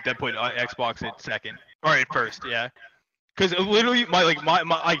man out that put Xbox at 2nd or at 1st. Yeah. Because literally,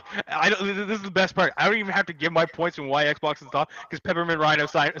 this is the best part. I don't even have to give my points on why Xbox is top because Peppermint Rhino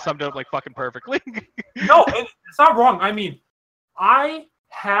summed it up like fucking perfectly. No, it's not wrong. I mean. I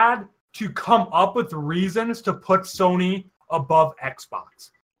had to come up with reasons to put Sony above Xbox.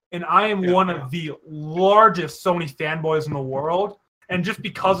 And I am one of the largest Sony fanboys in the world. And just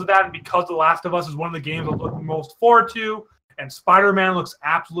because of that, and because The Last of Us is one of the games I'm looking most forward to, and Spider-Man looks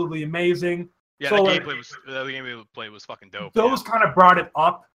absolutely amazing. Yeah, so, the gameplay was fucking dope. Those kind of brought it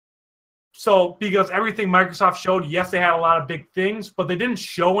up. So, because everything Microsoft showed, yes, they had a lot of big things, but they didn't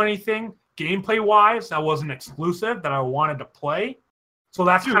show anything gameplay-wise that wasn't exclusive that I wanted to play. So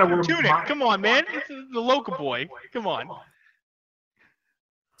that's kind of where Tunic. Come on, man. It's the local boy. Come on.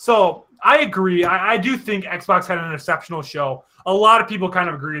 So I agree. I do think Xbox had an exceptional show. A lot of people kind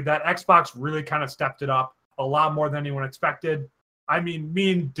of agreed that Xbox really kind of stepped it up a lot more than anyone expected. I mean,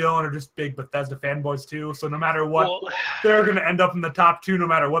 me and Dylan are just big Bethesda fanboys too. So no matter what, they're going to end up in the top 2 no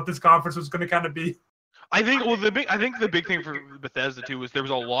matter what this conference was going to kind of be. I think the big thing for Bethesda too was there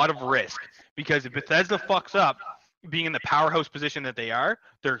was a lot of risk because if Bethesda fucks up, being in the powerhouse position that they are,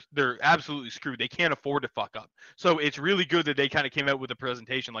 they're absolutely screwed. They can't afford to fuck up. So it's really good that they kind of came out with a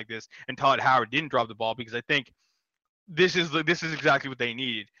presentation like this and Todd Howard didn't drop the ball because I think this is exactly what they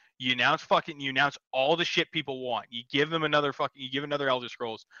needed. You announce all the shit people want. You give them another Elder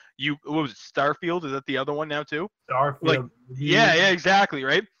Scrolls. What was it? Starfield? Is that the other one now too? Starfield. Like, yeah, exactly,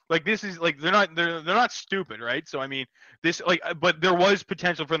 right? Like this is like they're not stupid, right? So I mean, this like, but there was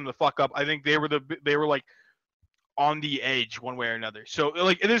potential for them to fuck up. I think they were like on the edge one way or another. So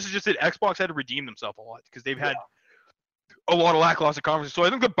like, this is just it. Xbox had to redeem themselves a lot because they've had a lot of lackluster conferences. So I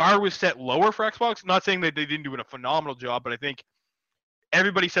think the bar was set lower for Xbox. Not saying that they didn't do a phenomenal job, but I think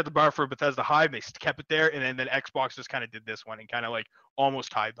everybody set the bar for Bethesda high. And they kept it there, and then Xbox just kind of did this one and kind of like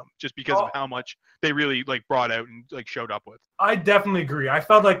almost tied them just because of how much they really like brought out and like showed up with. I definitely agree. I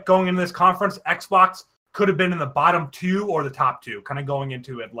felt like going into this conference, Xbox could have been in the bottom 2 or the top 2, kind of going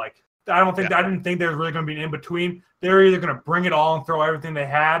into it. Like I didn't think there was really going to be an in between. They're either going to bring it all and throw everything they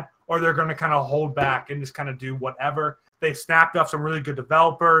had, or they're going to kind of hold back and just kind of do whatever. They snapped up some really good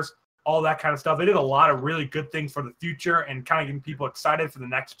developers, all that kind of stuff. They did a lot of really good things for the future and kind of getting people excited for the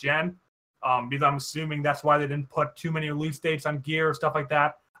next gen. Because I'm assuming that's why they didn't put too many release dates on Gear or stuff like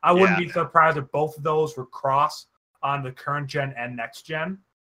that. I wouldn't be surprised if both of those were cross on the current gen and next gen.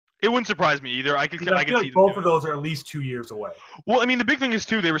 It wouldn't surprise me either. I could feel see like both of those are at least 2 years away. Well, I mean, the big thing is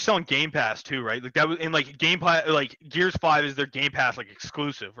too, they were selling Game Pass too, right? Like that was in like Game Pass, like Gears 5 is their Game Pass like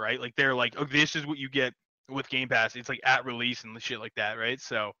exclusive, right? Like they're like, oh, this is what you get with Game Pass. It's like at release and shit like that, right?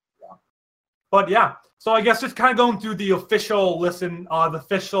 So. Yeah. But yeah, so I guess just kind of going through the official list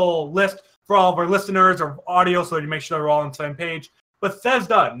for all of our listeners or audio, so to make sure we're all on the same page.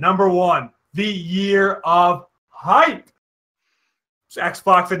 Bethesda, number 1, the year of hype.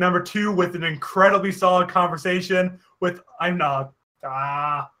 Xbox at number 2 with an incredibly solid conversation with what's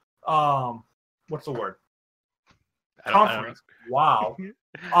the word? Conference. Wow.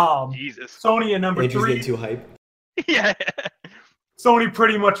 Jesus. Sony at number 3. Getting too hype. Yeah. Sony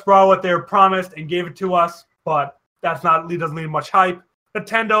pretty much brought what they were promised and gave it to us, but doesn't leave much hype.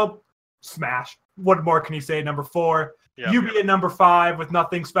 Nintendo, smash. What more can you say? Number 4. Yeah. Ubi at number 5 with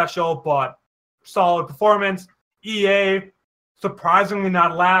nothing special, but solid performance. EA, surprisingly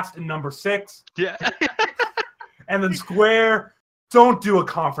not last in number 6. Yeah. And then Square, don't do a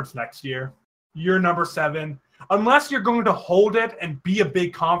conference next year. You're number 7. Unless you're going to hold it and be a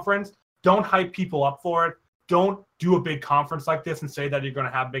big conference, don't hype people up for it. Don't do a big conference like this and say that you're going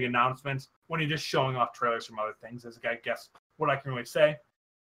to have big announcements when you're just showing off trailers from other things, is I guess what I can really say.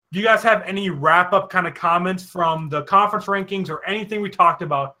 Do you guys have any wrap-up kind of comments from the conference rankings or anything we talked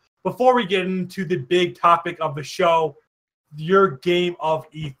about before we get into the big topic of the show, your game of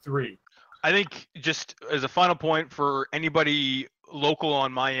E3? I think just as a final point for anybody local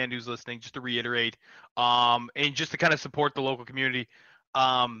on my end who's listening, just to reiterate, and just to kind of support the local community,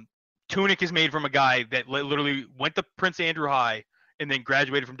 Tunic is made from a guy that literally went to Prince Andrew High and then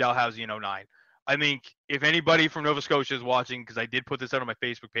graduated from Dalhousie in 2009. I think if anybody from Nova Scotia is watching, because I did put this out on my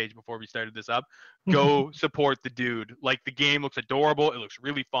Facebook page before we started this up, go support the dude. Like, the game looks adorable. It looks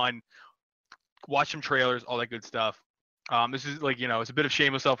really fun. Watch some trailers, all that good stuff. This is like, it's a bit of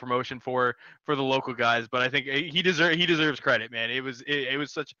shameless self-promotion for the local guys, but I think he deserves credit, man. It was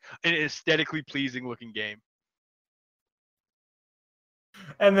such an aesthetically pleasing looking game.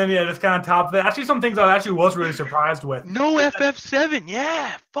 And then, just kind of top of it. Actually, some things I actually was really surprised with. No FF7.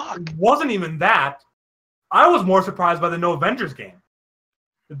 Yeah, fuck. It wasn't even that. I was more surprised by the No Avengers game.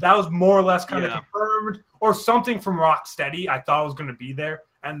 That was more or less kind of confirmed. Or something from Rocksteady I thought was going to be there.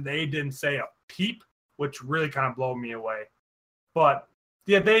 And they didn't say a peep, which really kind of blew me away. But,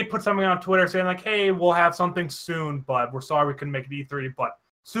 yeah, they put something on Twitter saying, like, hey, we'll have something soon, but we're sorry we couldn't make it E3. But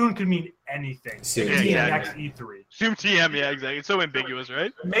soon could mean anything. Soon. Next E3. Soon TM, yeah, exactly. It's so ambiguous,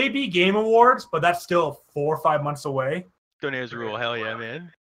 right? Maybe Game Awards, but that's still 4 or 5 months away. Don't answer rule. Hell yeah,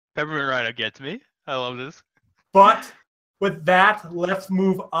 man. Peppermint Rhino gets me. I love this. But with that, let's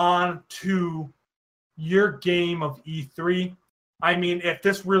move on to your game of E3. I mean, if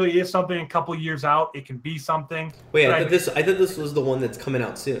this really is something a couple years out, it can be something. Wait, I thought this was the one that's coming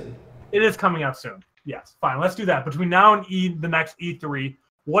out soon. It is coming out soon. Yes, fine. Let's do that. Between now and the next E3,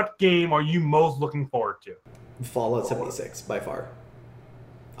 what game are you most looking forward to? Fallout 76, by far.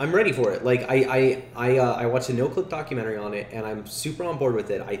 I'm ready for it. Like, I watched a no-clip documentary on it, and I'm super on board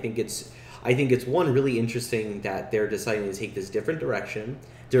with it. I think it's one, really interesting that they're deciding to take this different direction.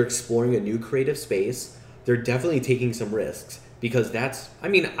 They're exploring a new creative space. They're definitely taking some risks. Because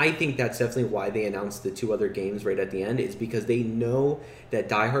I think that's definitely why they announced the 2 other games right at the end, is because they know that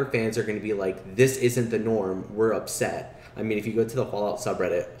diehard fans are going to be like, this isn't the norm, we're upset. I mean, if you go to the Fallout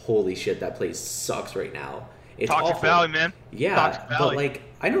subreddit, holy shit, that place sucks right now. It's Toxic awful. Valley, man. Yeah, Toxic Valley. But like,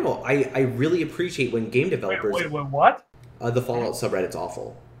 I don't know, I really appreciate when game developers... Wait, what? The Fallout subreddit's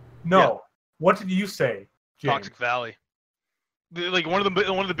awful. No. Yeah. What did you say, James? Toxic Valley. Like, one of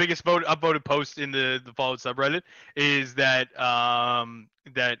the biggest upvoted posts in the Fallout subreddit is that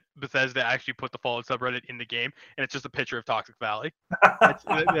that Bethesda actually put the Fallout subreddit in the game, and it's just a picture of Toxic Valley. That's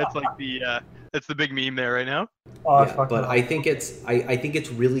like that's the big meme there right now. Yeah, but I think it's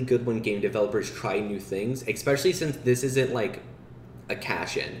really good when game developers try new things, especially since this isn't like a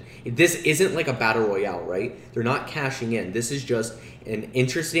cash in. This isn't like a battle royale, right? They're not cashing in. This is just an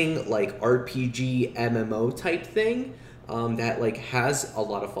interesting like RPG MMO type thing. That like has a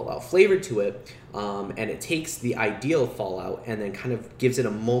lot of Fallout flavor to it, and it takes the ideal Fallout and then kind of gives it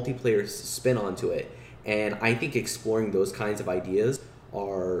a multiplayer spin onto it. And I think exploring those kinds of ideas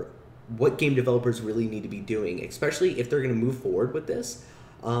are what game developers really need to be doing, especially if they're going to move forward with this.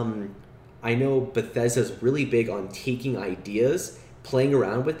 I know Bethesda's really big on taking ideas, playing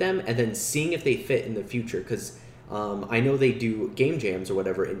around with them, and then seeing if they fit in the future, because I know they do game jams or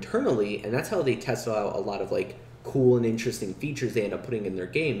whatever internally, and that's how they test out a lot of like cool and interesting features they end up putting in their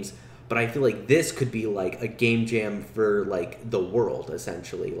games. but I feel like this could be like a game jam for like the world,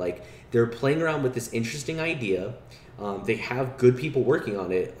 essentially. Like they're playing around with this interesting idea. They have good people working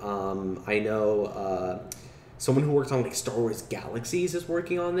on it. I know someone who worked on like Star Wars Galaxies is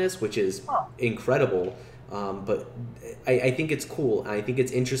working on this, which is incredible. But I think it's cool. I think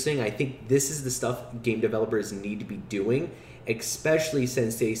it's interesting. I think this is the stuff game developers need to be doing, especially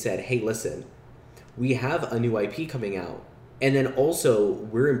since they said, hey, listen, we have a new IP coming out. And then also,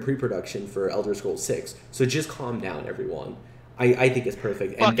 we're in pre-production for Elder Scrolls 6. So just calm down, everyone. I think it's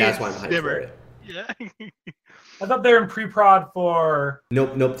perfect. And that's why I'm hyped for it. Yeah. I thought they were in pre-prod for...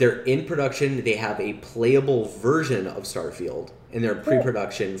 Nope. They're in production. They have a playable version of Starfield. And they're in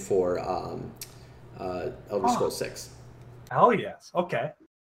pre-production for Elder Scrolls 6. Hell yes. Okay.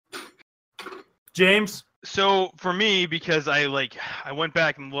 James? So for me, because I went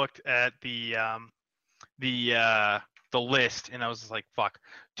back and looked at the list, and I was just like, fuck.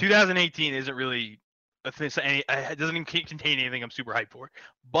 2018 isn't really a thing. It doesn't even contain anything I'm super hyped for.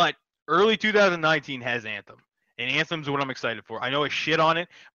 But early 2019 has Anthem. And Anthem's what I'm excited for. I know I shit on it,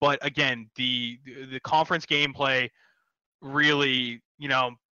 but again, the conference gameplay really,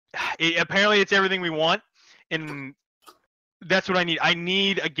 apparently it's everything we want, and that's what I need. I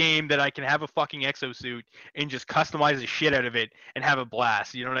need a game that I can have a fucking exosuit and just customize the shit out of it and have a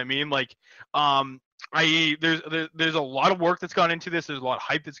blast. You know what I mean? Like, there's a lot of work that's gone into this. There's a lot of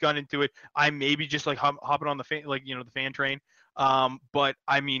hype that's gone into it. I maybe just like hopping on the fan, the fan train. But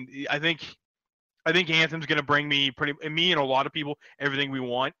I mean, I think Anthem's gonna bring me and a lot of people everything we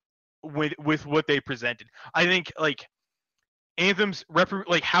want with what they presented. I think like Anthem's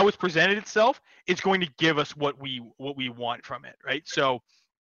how it's presented itself, it's going to give us what we want from it, right? So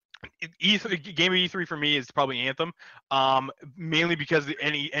game of E3 for me is probably Anthem, mainly because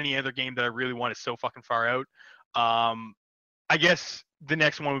any other game that I really want is so fucking far out. I guess the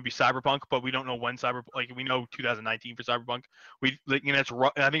next one would be Cyberpunk, but we don't know when we know 2019 for Cyberpunk.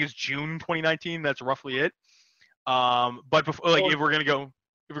 I think it's June 2019. That's roughly it. But before, if we're gonna go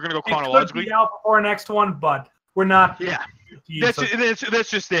chronologically, it could be out before next one, but we're not. Yeah, that's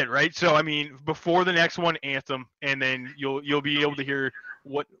just it, right? So I mean, before the next one, Anthem, and then you'll be able to hear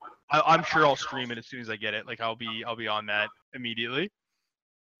what I'm sure I'll stream it as soon as I get it. Like I'll be on that immediately.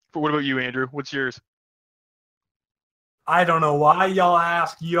 What about you, Andrew? What's yours? I don't know why y'all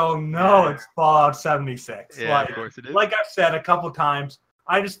ask. Y'all know it's Fallout 76. Yeah, of course it is. Like I've said a couple times,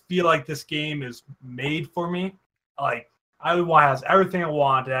 I just feel like this game is made for me. Like it has everything I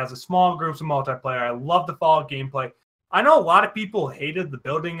want. It has a small groups of multiplayer. I love the Fallout gameplay. I know a lot of people hated the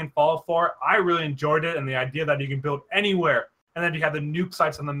building in Fallout 4. I really enjoyed it, and the idea that you can build anywhere. And then you have the nuke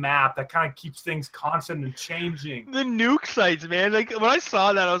sites on the map that kind of keeps things constant and changing. The nuke sites, man. Like when I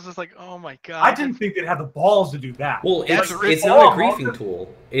saw that, I was just like, "Oh my god!" I didn't think they'd have the balls to do that. Well, it's not a griefing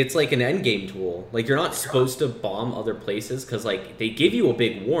tool. It's like an end game tool. Like you're not supposed to bomb other places because like they give you a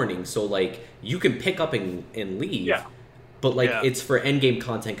big warning, so like you can pick up and leave. Yeah. But like it's for end game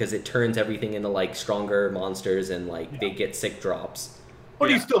content because it turns everything into like stronger monsters and like they get sick drops. But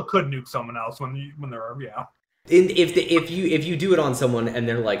you still could nuke someone else when they're And if you do it on someone and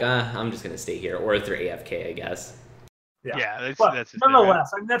they're like, I'm just gonna stay here, or if they're AFK, I guess. Yeah, that's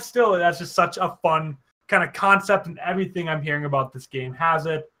nonetheless. I mean, that's just such a fun kind of concept, and everything I'm hearing about this game has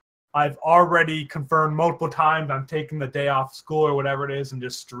it. I've already confirmed multiple times I'm taking the day off school or whatever it is and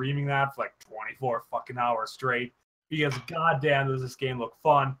just streaming that for like 24 fucking hours straight because goddamn does this game look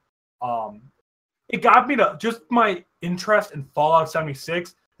fun. It got me to just my interest in Fallout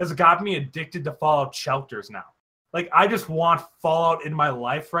 76 has got me addicted to Fallout Shelters now. Like, I just want Fallout in my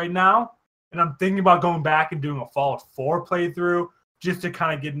life right now. And I'm thinking about going back and doing a Fallout 4 playthrough just to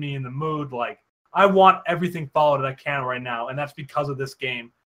kind of get me in the mood. Like, I want everything Fallout that I can right now. And that's because of this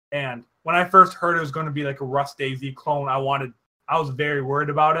game. And when I first heard it was going to be like a Rust DayZ clone, I was very worried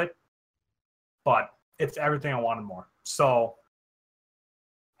about it. But it's everything I wanted more. So,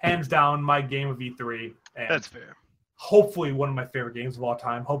 hands down, my game of E3. And that's fair. Hopefully one of my favorite games of all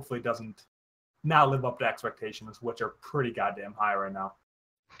time. Hopefully it doesn't not live up to expectations, which are pretty goddamn high right now.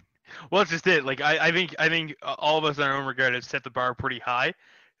 Well, that's just it. Like I think all of us in our own regard have set the bar pretty high.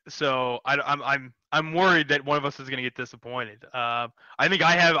 So I'm worried that one of us is going to get disappointed. I think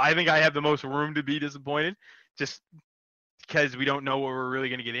I have the most room to be disappointed, just because we don't know what we're really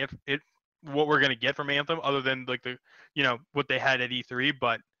going to get what we're going to get from Anthem, other than like what they had at E3.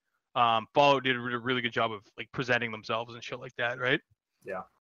 But Fallout did a really good job of like presenting themselves and shit like that, right? Yeah.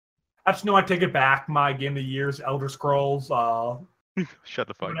 Actually, no, I take it back. My game of the year is Elder Scrolls. Shut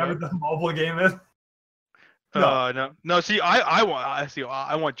the fuck up. Whatever the mobile game is. No. See, I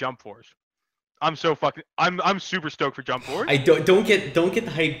want Jump Force. I'm so fucking. I'm super stoked for Jump Force. I don't get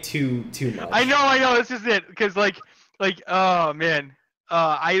the hype too much. I know. This is it. Because oh man,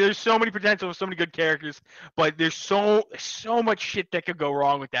 there's so many potential, so many good characters, but there's so much shit that could go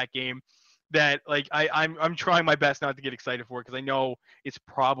wrong with that game. That like I'm trying my best not to get excited for it because I know it's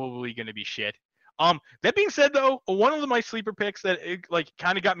probably gonna be shit. That being said, though, one of my sleeper picks that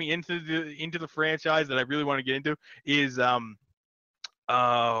kind of got me into the franchise that I really want to get into is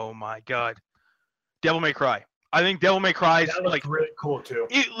oh my god, Devil May Cry. I think Devil May Cry is like really cool too.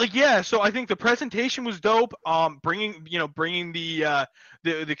 So I think the presentation was dope. Bringing the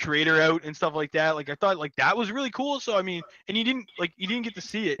creator out and stuff like that. Like I thought like that was really cool. So I mean, and you didn't get to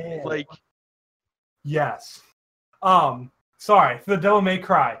see it. Like yes. Sorry for the Devil May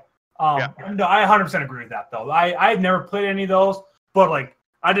Cry. No, I 100% agree with that though. I had never played any of those, but like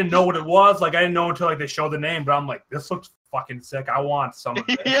I didn't know what it was. Like I didn't know until like they showed the name. But I'm like, this looks fucking sick. I want some of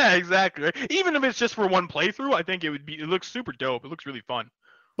it. Yeah, exactly. Even if it's just for one playthrough, I think it looks super dope. It looks really fun.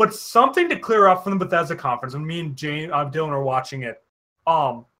 But something to clear up from the Bethesda conference when me and Dylan were watching it.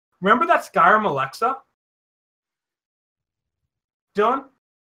 Remember that Skyrim Alexa? Dylan?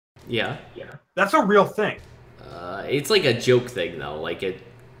 Yeah. That's a real thing. It's like a joke thing though, like it,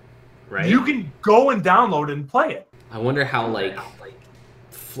 right? You can go and download it and play it. I wonder how like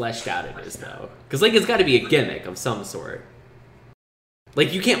fleshed out it is though, because like it's got to be a gimmick of some sort.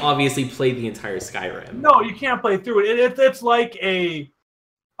 Like you can't obviously play the entire Skyrim. No, you can't play through it. It's like a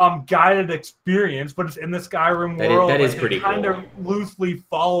guided experience, but it's in the Skyrim world. That is pretty cool. Kind of loosely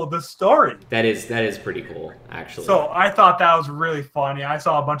follow the story. That is pretty cool, actually. So I thought that was really funny. I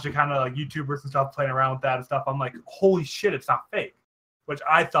saw a bunch of kind of like YouTubers and stuff playing around with that and stuff. I'm like, holy shit, it's not fake. Which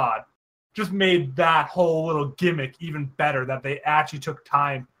I thought just made that whole little gimmick even better, that they actually took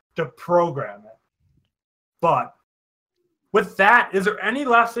time to program it. But with that, is there any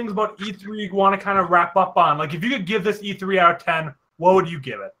last things about E3 you want to kind of wrap up on? Like if you could give this E3 out of 10, what would you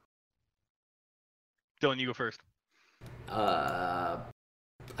give it? Dylan, you go first. I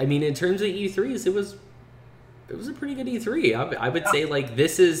mean, in terms of E3s, it was a pretty good E3. I would say like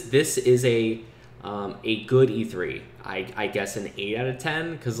this is a good E3. I guess an 8 out of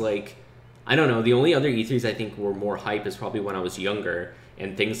 10 because like I don't know, the only other E3s I think were more hype is probably when I was younger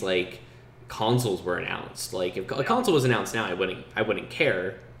and things like consoles were announced. Like if a console was announced now, I wouldn't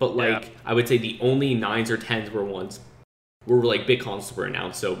care. But like I would say the only 9s or 10s were like big consoles were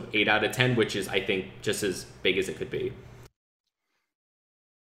announced. So 8 out of 10, which is I think just as big as it could be.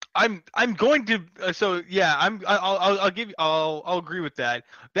 I'm going to I'll agree with that.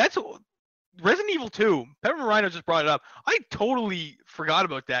 That's Resident Evil 2. Pepper Marino just brought it up. I totally forgot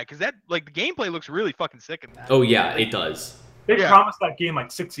about that because that like the gameplay looks really fucking sick in that. Oh yeah, it does. They promised that game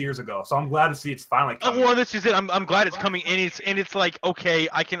like 6 years ago, so I'm glad to see it's finally coming. Well, this is it. I'm glad it's coming, and it's like okay,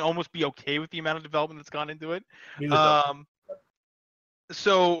 I can almost be okay with the amount of development that's gone into it.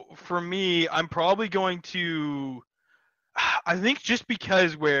 So for me, I'm probably going to. I think just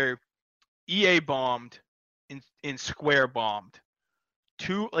because where EA bombed and Square bombed,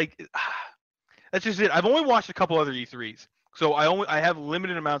 that's just it. I've only watched a couple other E3s, so I have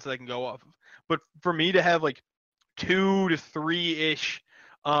limited amounts that I can go off of. But for me to have like 2 to 3-ish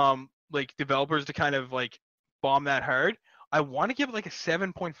like developers to kind of like bomb that hard, I want to give it like a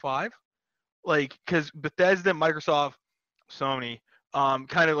 7.5, like because Bethesda, Microsoft, Sony,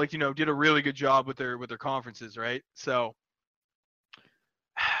 kind of like did a really good job with their conferences, right? So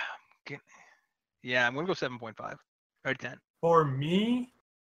yeah, I'm gonna go 7.5 out of 10. For me,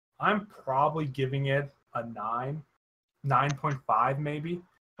 I'm probably giving it a 9.5 maybe.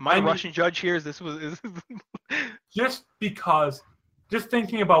 Am I a Russian judge here? Just because, just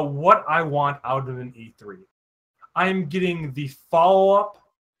thinking about what I want out of an E3, I'm getting the follow-up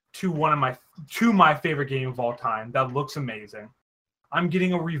to my favorite game of all time that looks amazing. I'm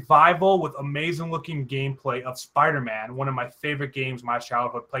getting a revival with amazing-looking gameplay of Spider-Man, one of my favorite games, my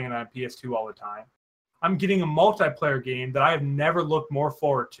childhood, playing it on PS2 all the time. I'm getting a multiplayer game that I have never looked more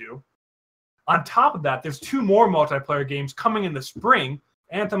forward to. On top of that, there's 2 more multiplayer games coming in the spring,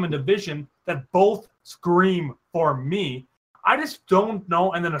 Anthem and Division, that both scream for me. I just don't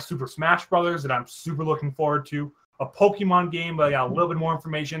know. And then a Super Smash Brothers that I'm super looking forward to. A Pokemon game, but I got a little bit more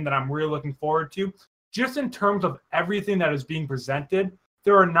information that I'm really looking forward to. Just in terms of everything that is being presented,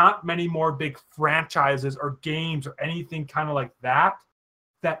 there are not many more big franchises or games or anything kind of like that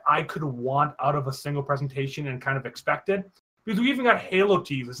I could want out of a single presentation and kind of expected. Because we even got Halo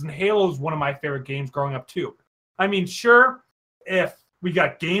teasers, and Halo is one of my favorite games growing up too. I mean, sure, if we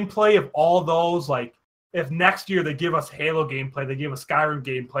got gameplay of all those, like if next year they give us Halo gameplay, they give us Skyrim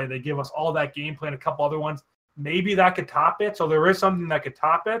gameplay, they give us all that gameplay and a couple other ones, maybe that could top it. So there is something that could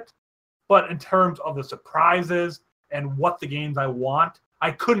top it. But in terms of the surprises and what the games I want,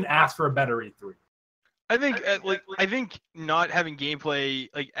 I couldn't ask for a better E3. I think not having gameplay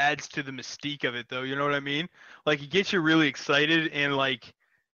like adds to the mystique of it, though. You know what I mean? Like it gets you really excited, and like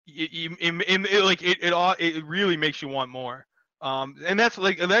it really makes you want more. And that's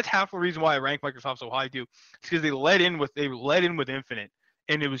half the reason why I rank Microsoft so high too. It's because they led in with Infinite,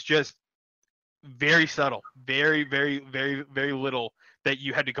 and it was just very subtle, very, very, very, very little that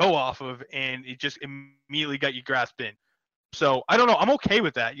you had to go off of, and it just immediately got you grasped in. So I don't know. I'm okay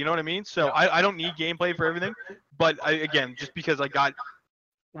with that. You know what I mean? So I don't need gameplay for everything, but again, just because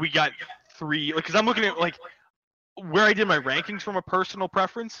we got 3, because I'm looking at like where I did my rankings from a personal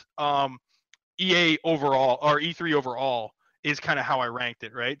preference. EA overall or E3 overall is kind of how I ranked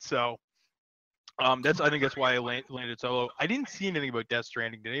it, right? So I think that's why I landed so low. I didn't see anything about Death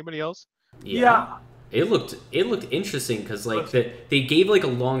Stranding. Did anybody else? Yeah. It looked interesting because like they gave like a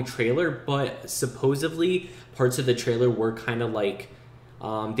long trailer, but supposedly parts of the trailer were kind of like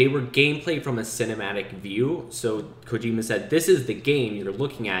they were gameplay from a cinematic view. So Kojima said, "This is the game you're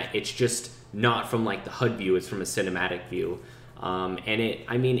looking at. It's just not from like the HUD view. It's from a cinematic view." And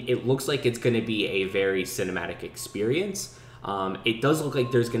it looks like it's going to be a very cinematic experience. It does look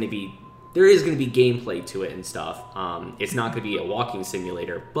like there is going to be gameplay to it and stuff. It's not going to be a walking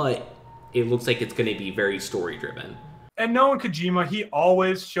simulator, but it looks like it's going to be very story driven. And knowing Kojima, he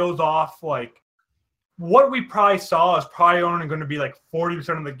always shows off like what we probably saw is probably only going to be like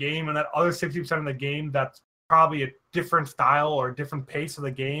 40% of the game, and that other 60% of the game that's probably a different style or a different pace of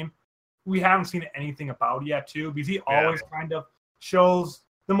the game. We haven't seen anything about yet too, because he always kind of shows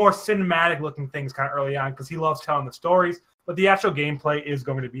the more cinematic looking things kind of early on because he loves telling the stories, but the actual gameplay is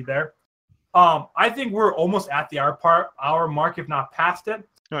going to be there. I think we're almost at the hour mark, if not past it.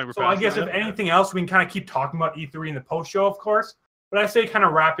 So I guess if anything else, we can kind of keep talking about E3 in the post-show, of course. But I say kind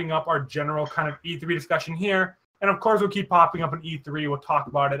of wrapping up our general kind of E3 discussion here. And of course, we'll keep popping up in E3. We'll talk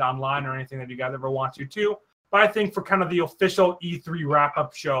about it online or anything that you guys ever want to too. But I think for kind of the official E3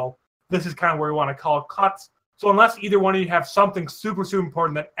 wrap-up show, this is kind of where we want to call cuts. So unless either one of you have something super, super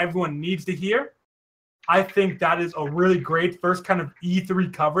important that everyone needs to hear, I think that is a really great first kind of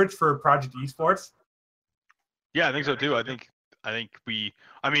E3 coverage for Project Esports. Yeah, I think so too. I think I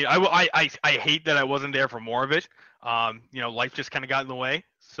hate that I wasn't there for more of it. Life just kind of got in the way.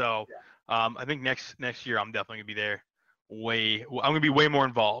 So I think next year I'm definitely gonna be there. I'm gonna be way more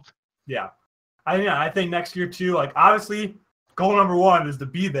involved. Yeah, I think next year too. Like obviously, goal number 1 is to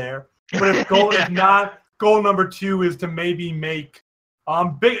be there, but if goal is not, goal number 2 is to maybe make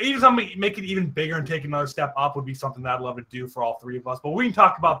make it even bigger and take another step up would be something that I'd love to do for all 3 of us. But we can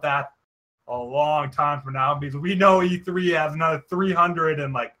talk about that a long time from now because we know E3 has another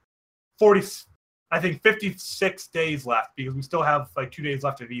 56 days left because we still have like 2 days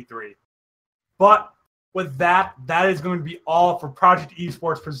left of E3. But with that is going to be all for Project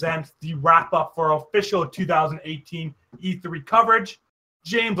Esports Presents, the wrap up for official 2018 E3 coverage.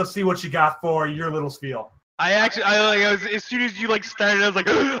 James, let's see what you got for your little spiel. As soon as you started, I was like,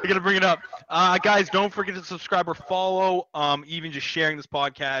 I gotta bring it up. Guys, don't forget to subscribe or follow. Even just sharing this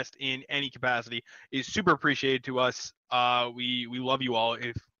podcast in any capacity is super appreciated to us. We love you all.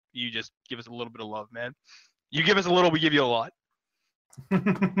 If you just give us a little bit of love, man. You give us a little, we give you a lot.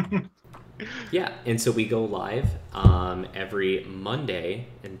 Yeah, and so we go live every Monday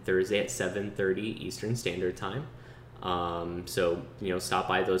and Thursday at 7:30 Eastern Standard Time. So stop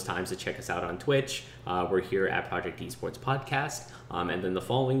by those times to check us out on Twitch. We're here at Project Esports Podcast. And then the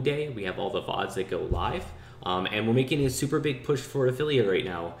following day, we have all the VODs that go live. And we're making a super big push for affiliate right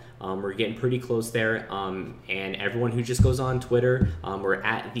now. We're getting pretty close there. And everyone who just goes on Twitter, we're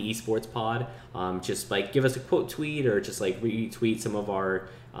at the Esports Pod. Just give us a quote tweet or just retweet some of our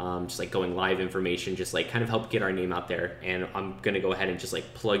going live information, just kind of help get our name out there. And I'm going to go ahead and just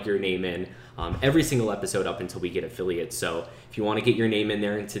plug your name in every single episode up until we get affiliates. So if you want to get your name in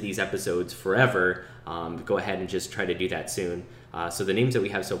there into these episodes forever, go ahead and just try to do that soon. So the names that we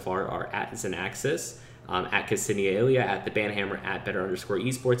have so far are at Xenaxis, at Cassinia Ilya, at the Banhammer, at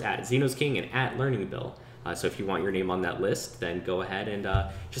Better_Esports, at Xenos King, and at Learning Bill. So if you want your name on that list, then go ahead and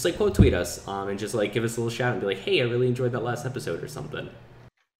just quote tweet us and just give us a little shout and be like, hey, I really enjoyed that last episode or something.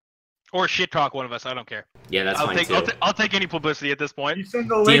 Or shit talk one of us. I don't care. Yeah, that's fine too. I'll take any publicity at this point. You send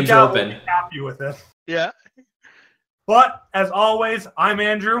the link DMs out, open. we'll be happy with it. Yeah. But as always, I'm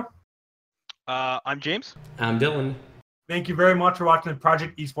Andrew. I'm James. I'm Dylan. Thank you very much for watching the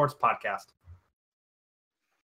Project Esports Podcast.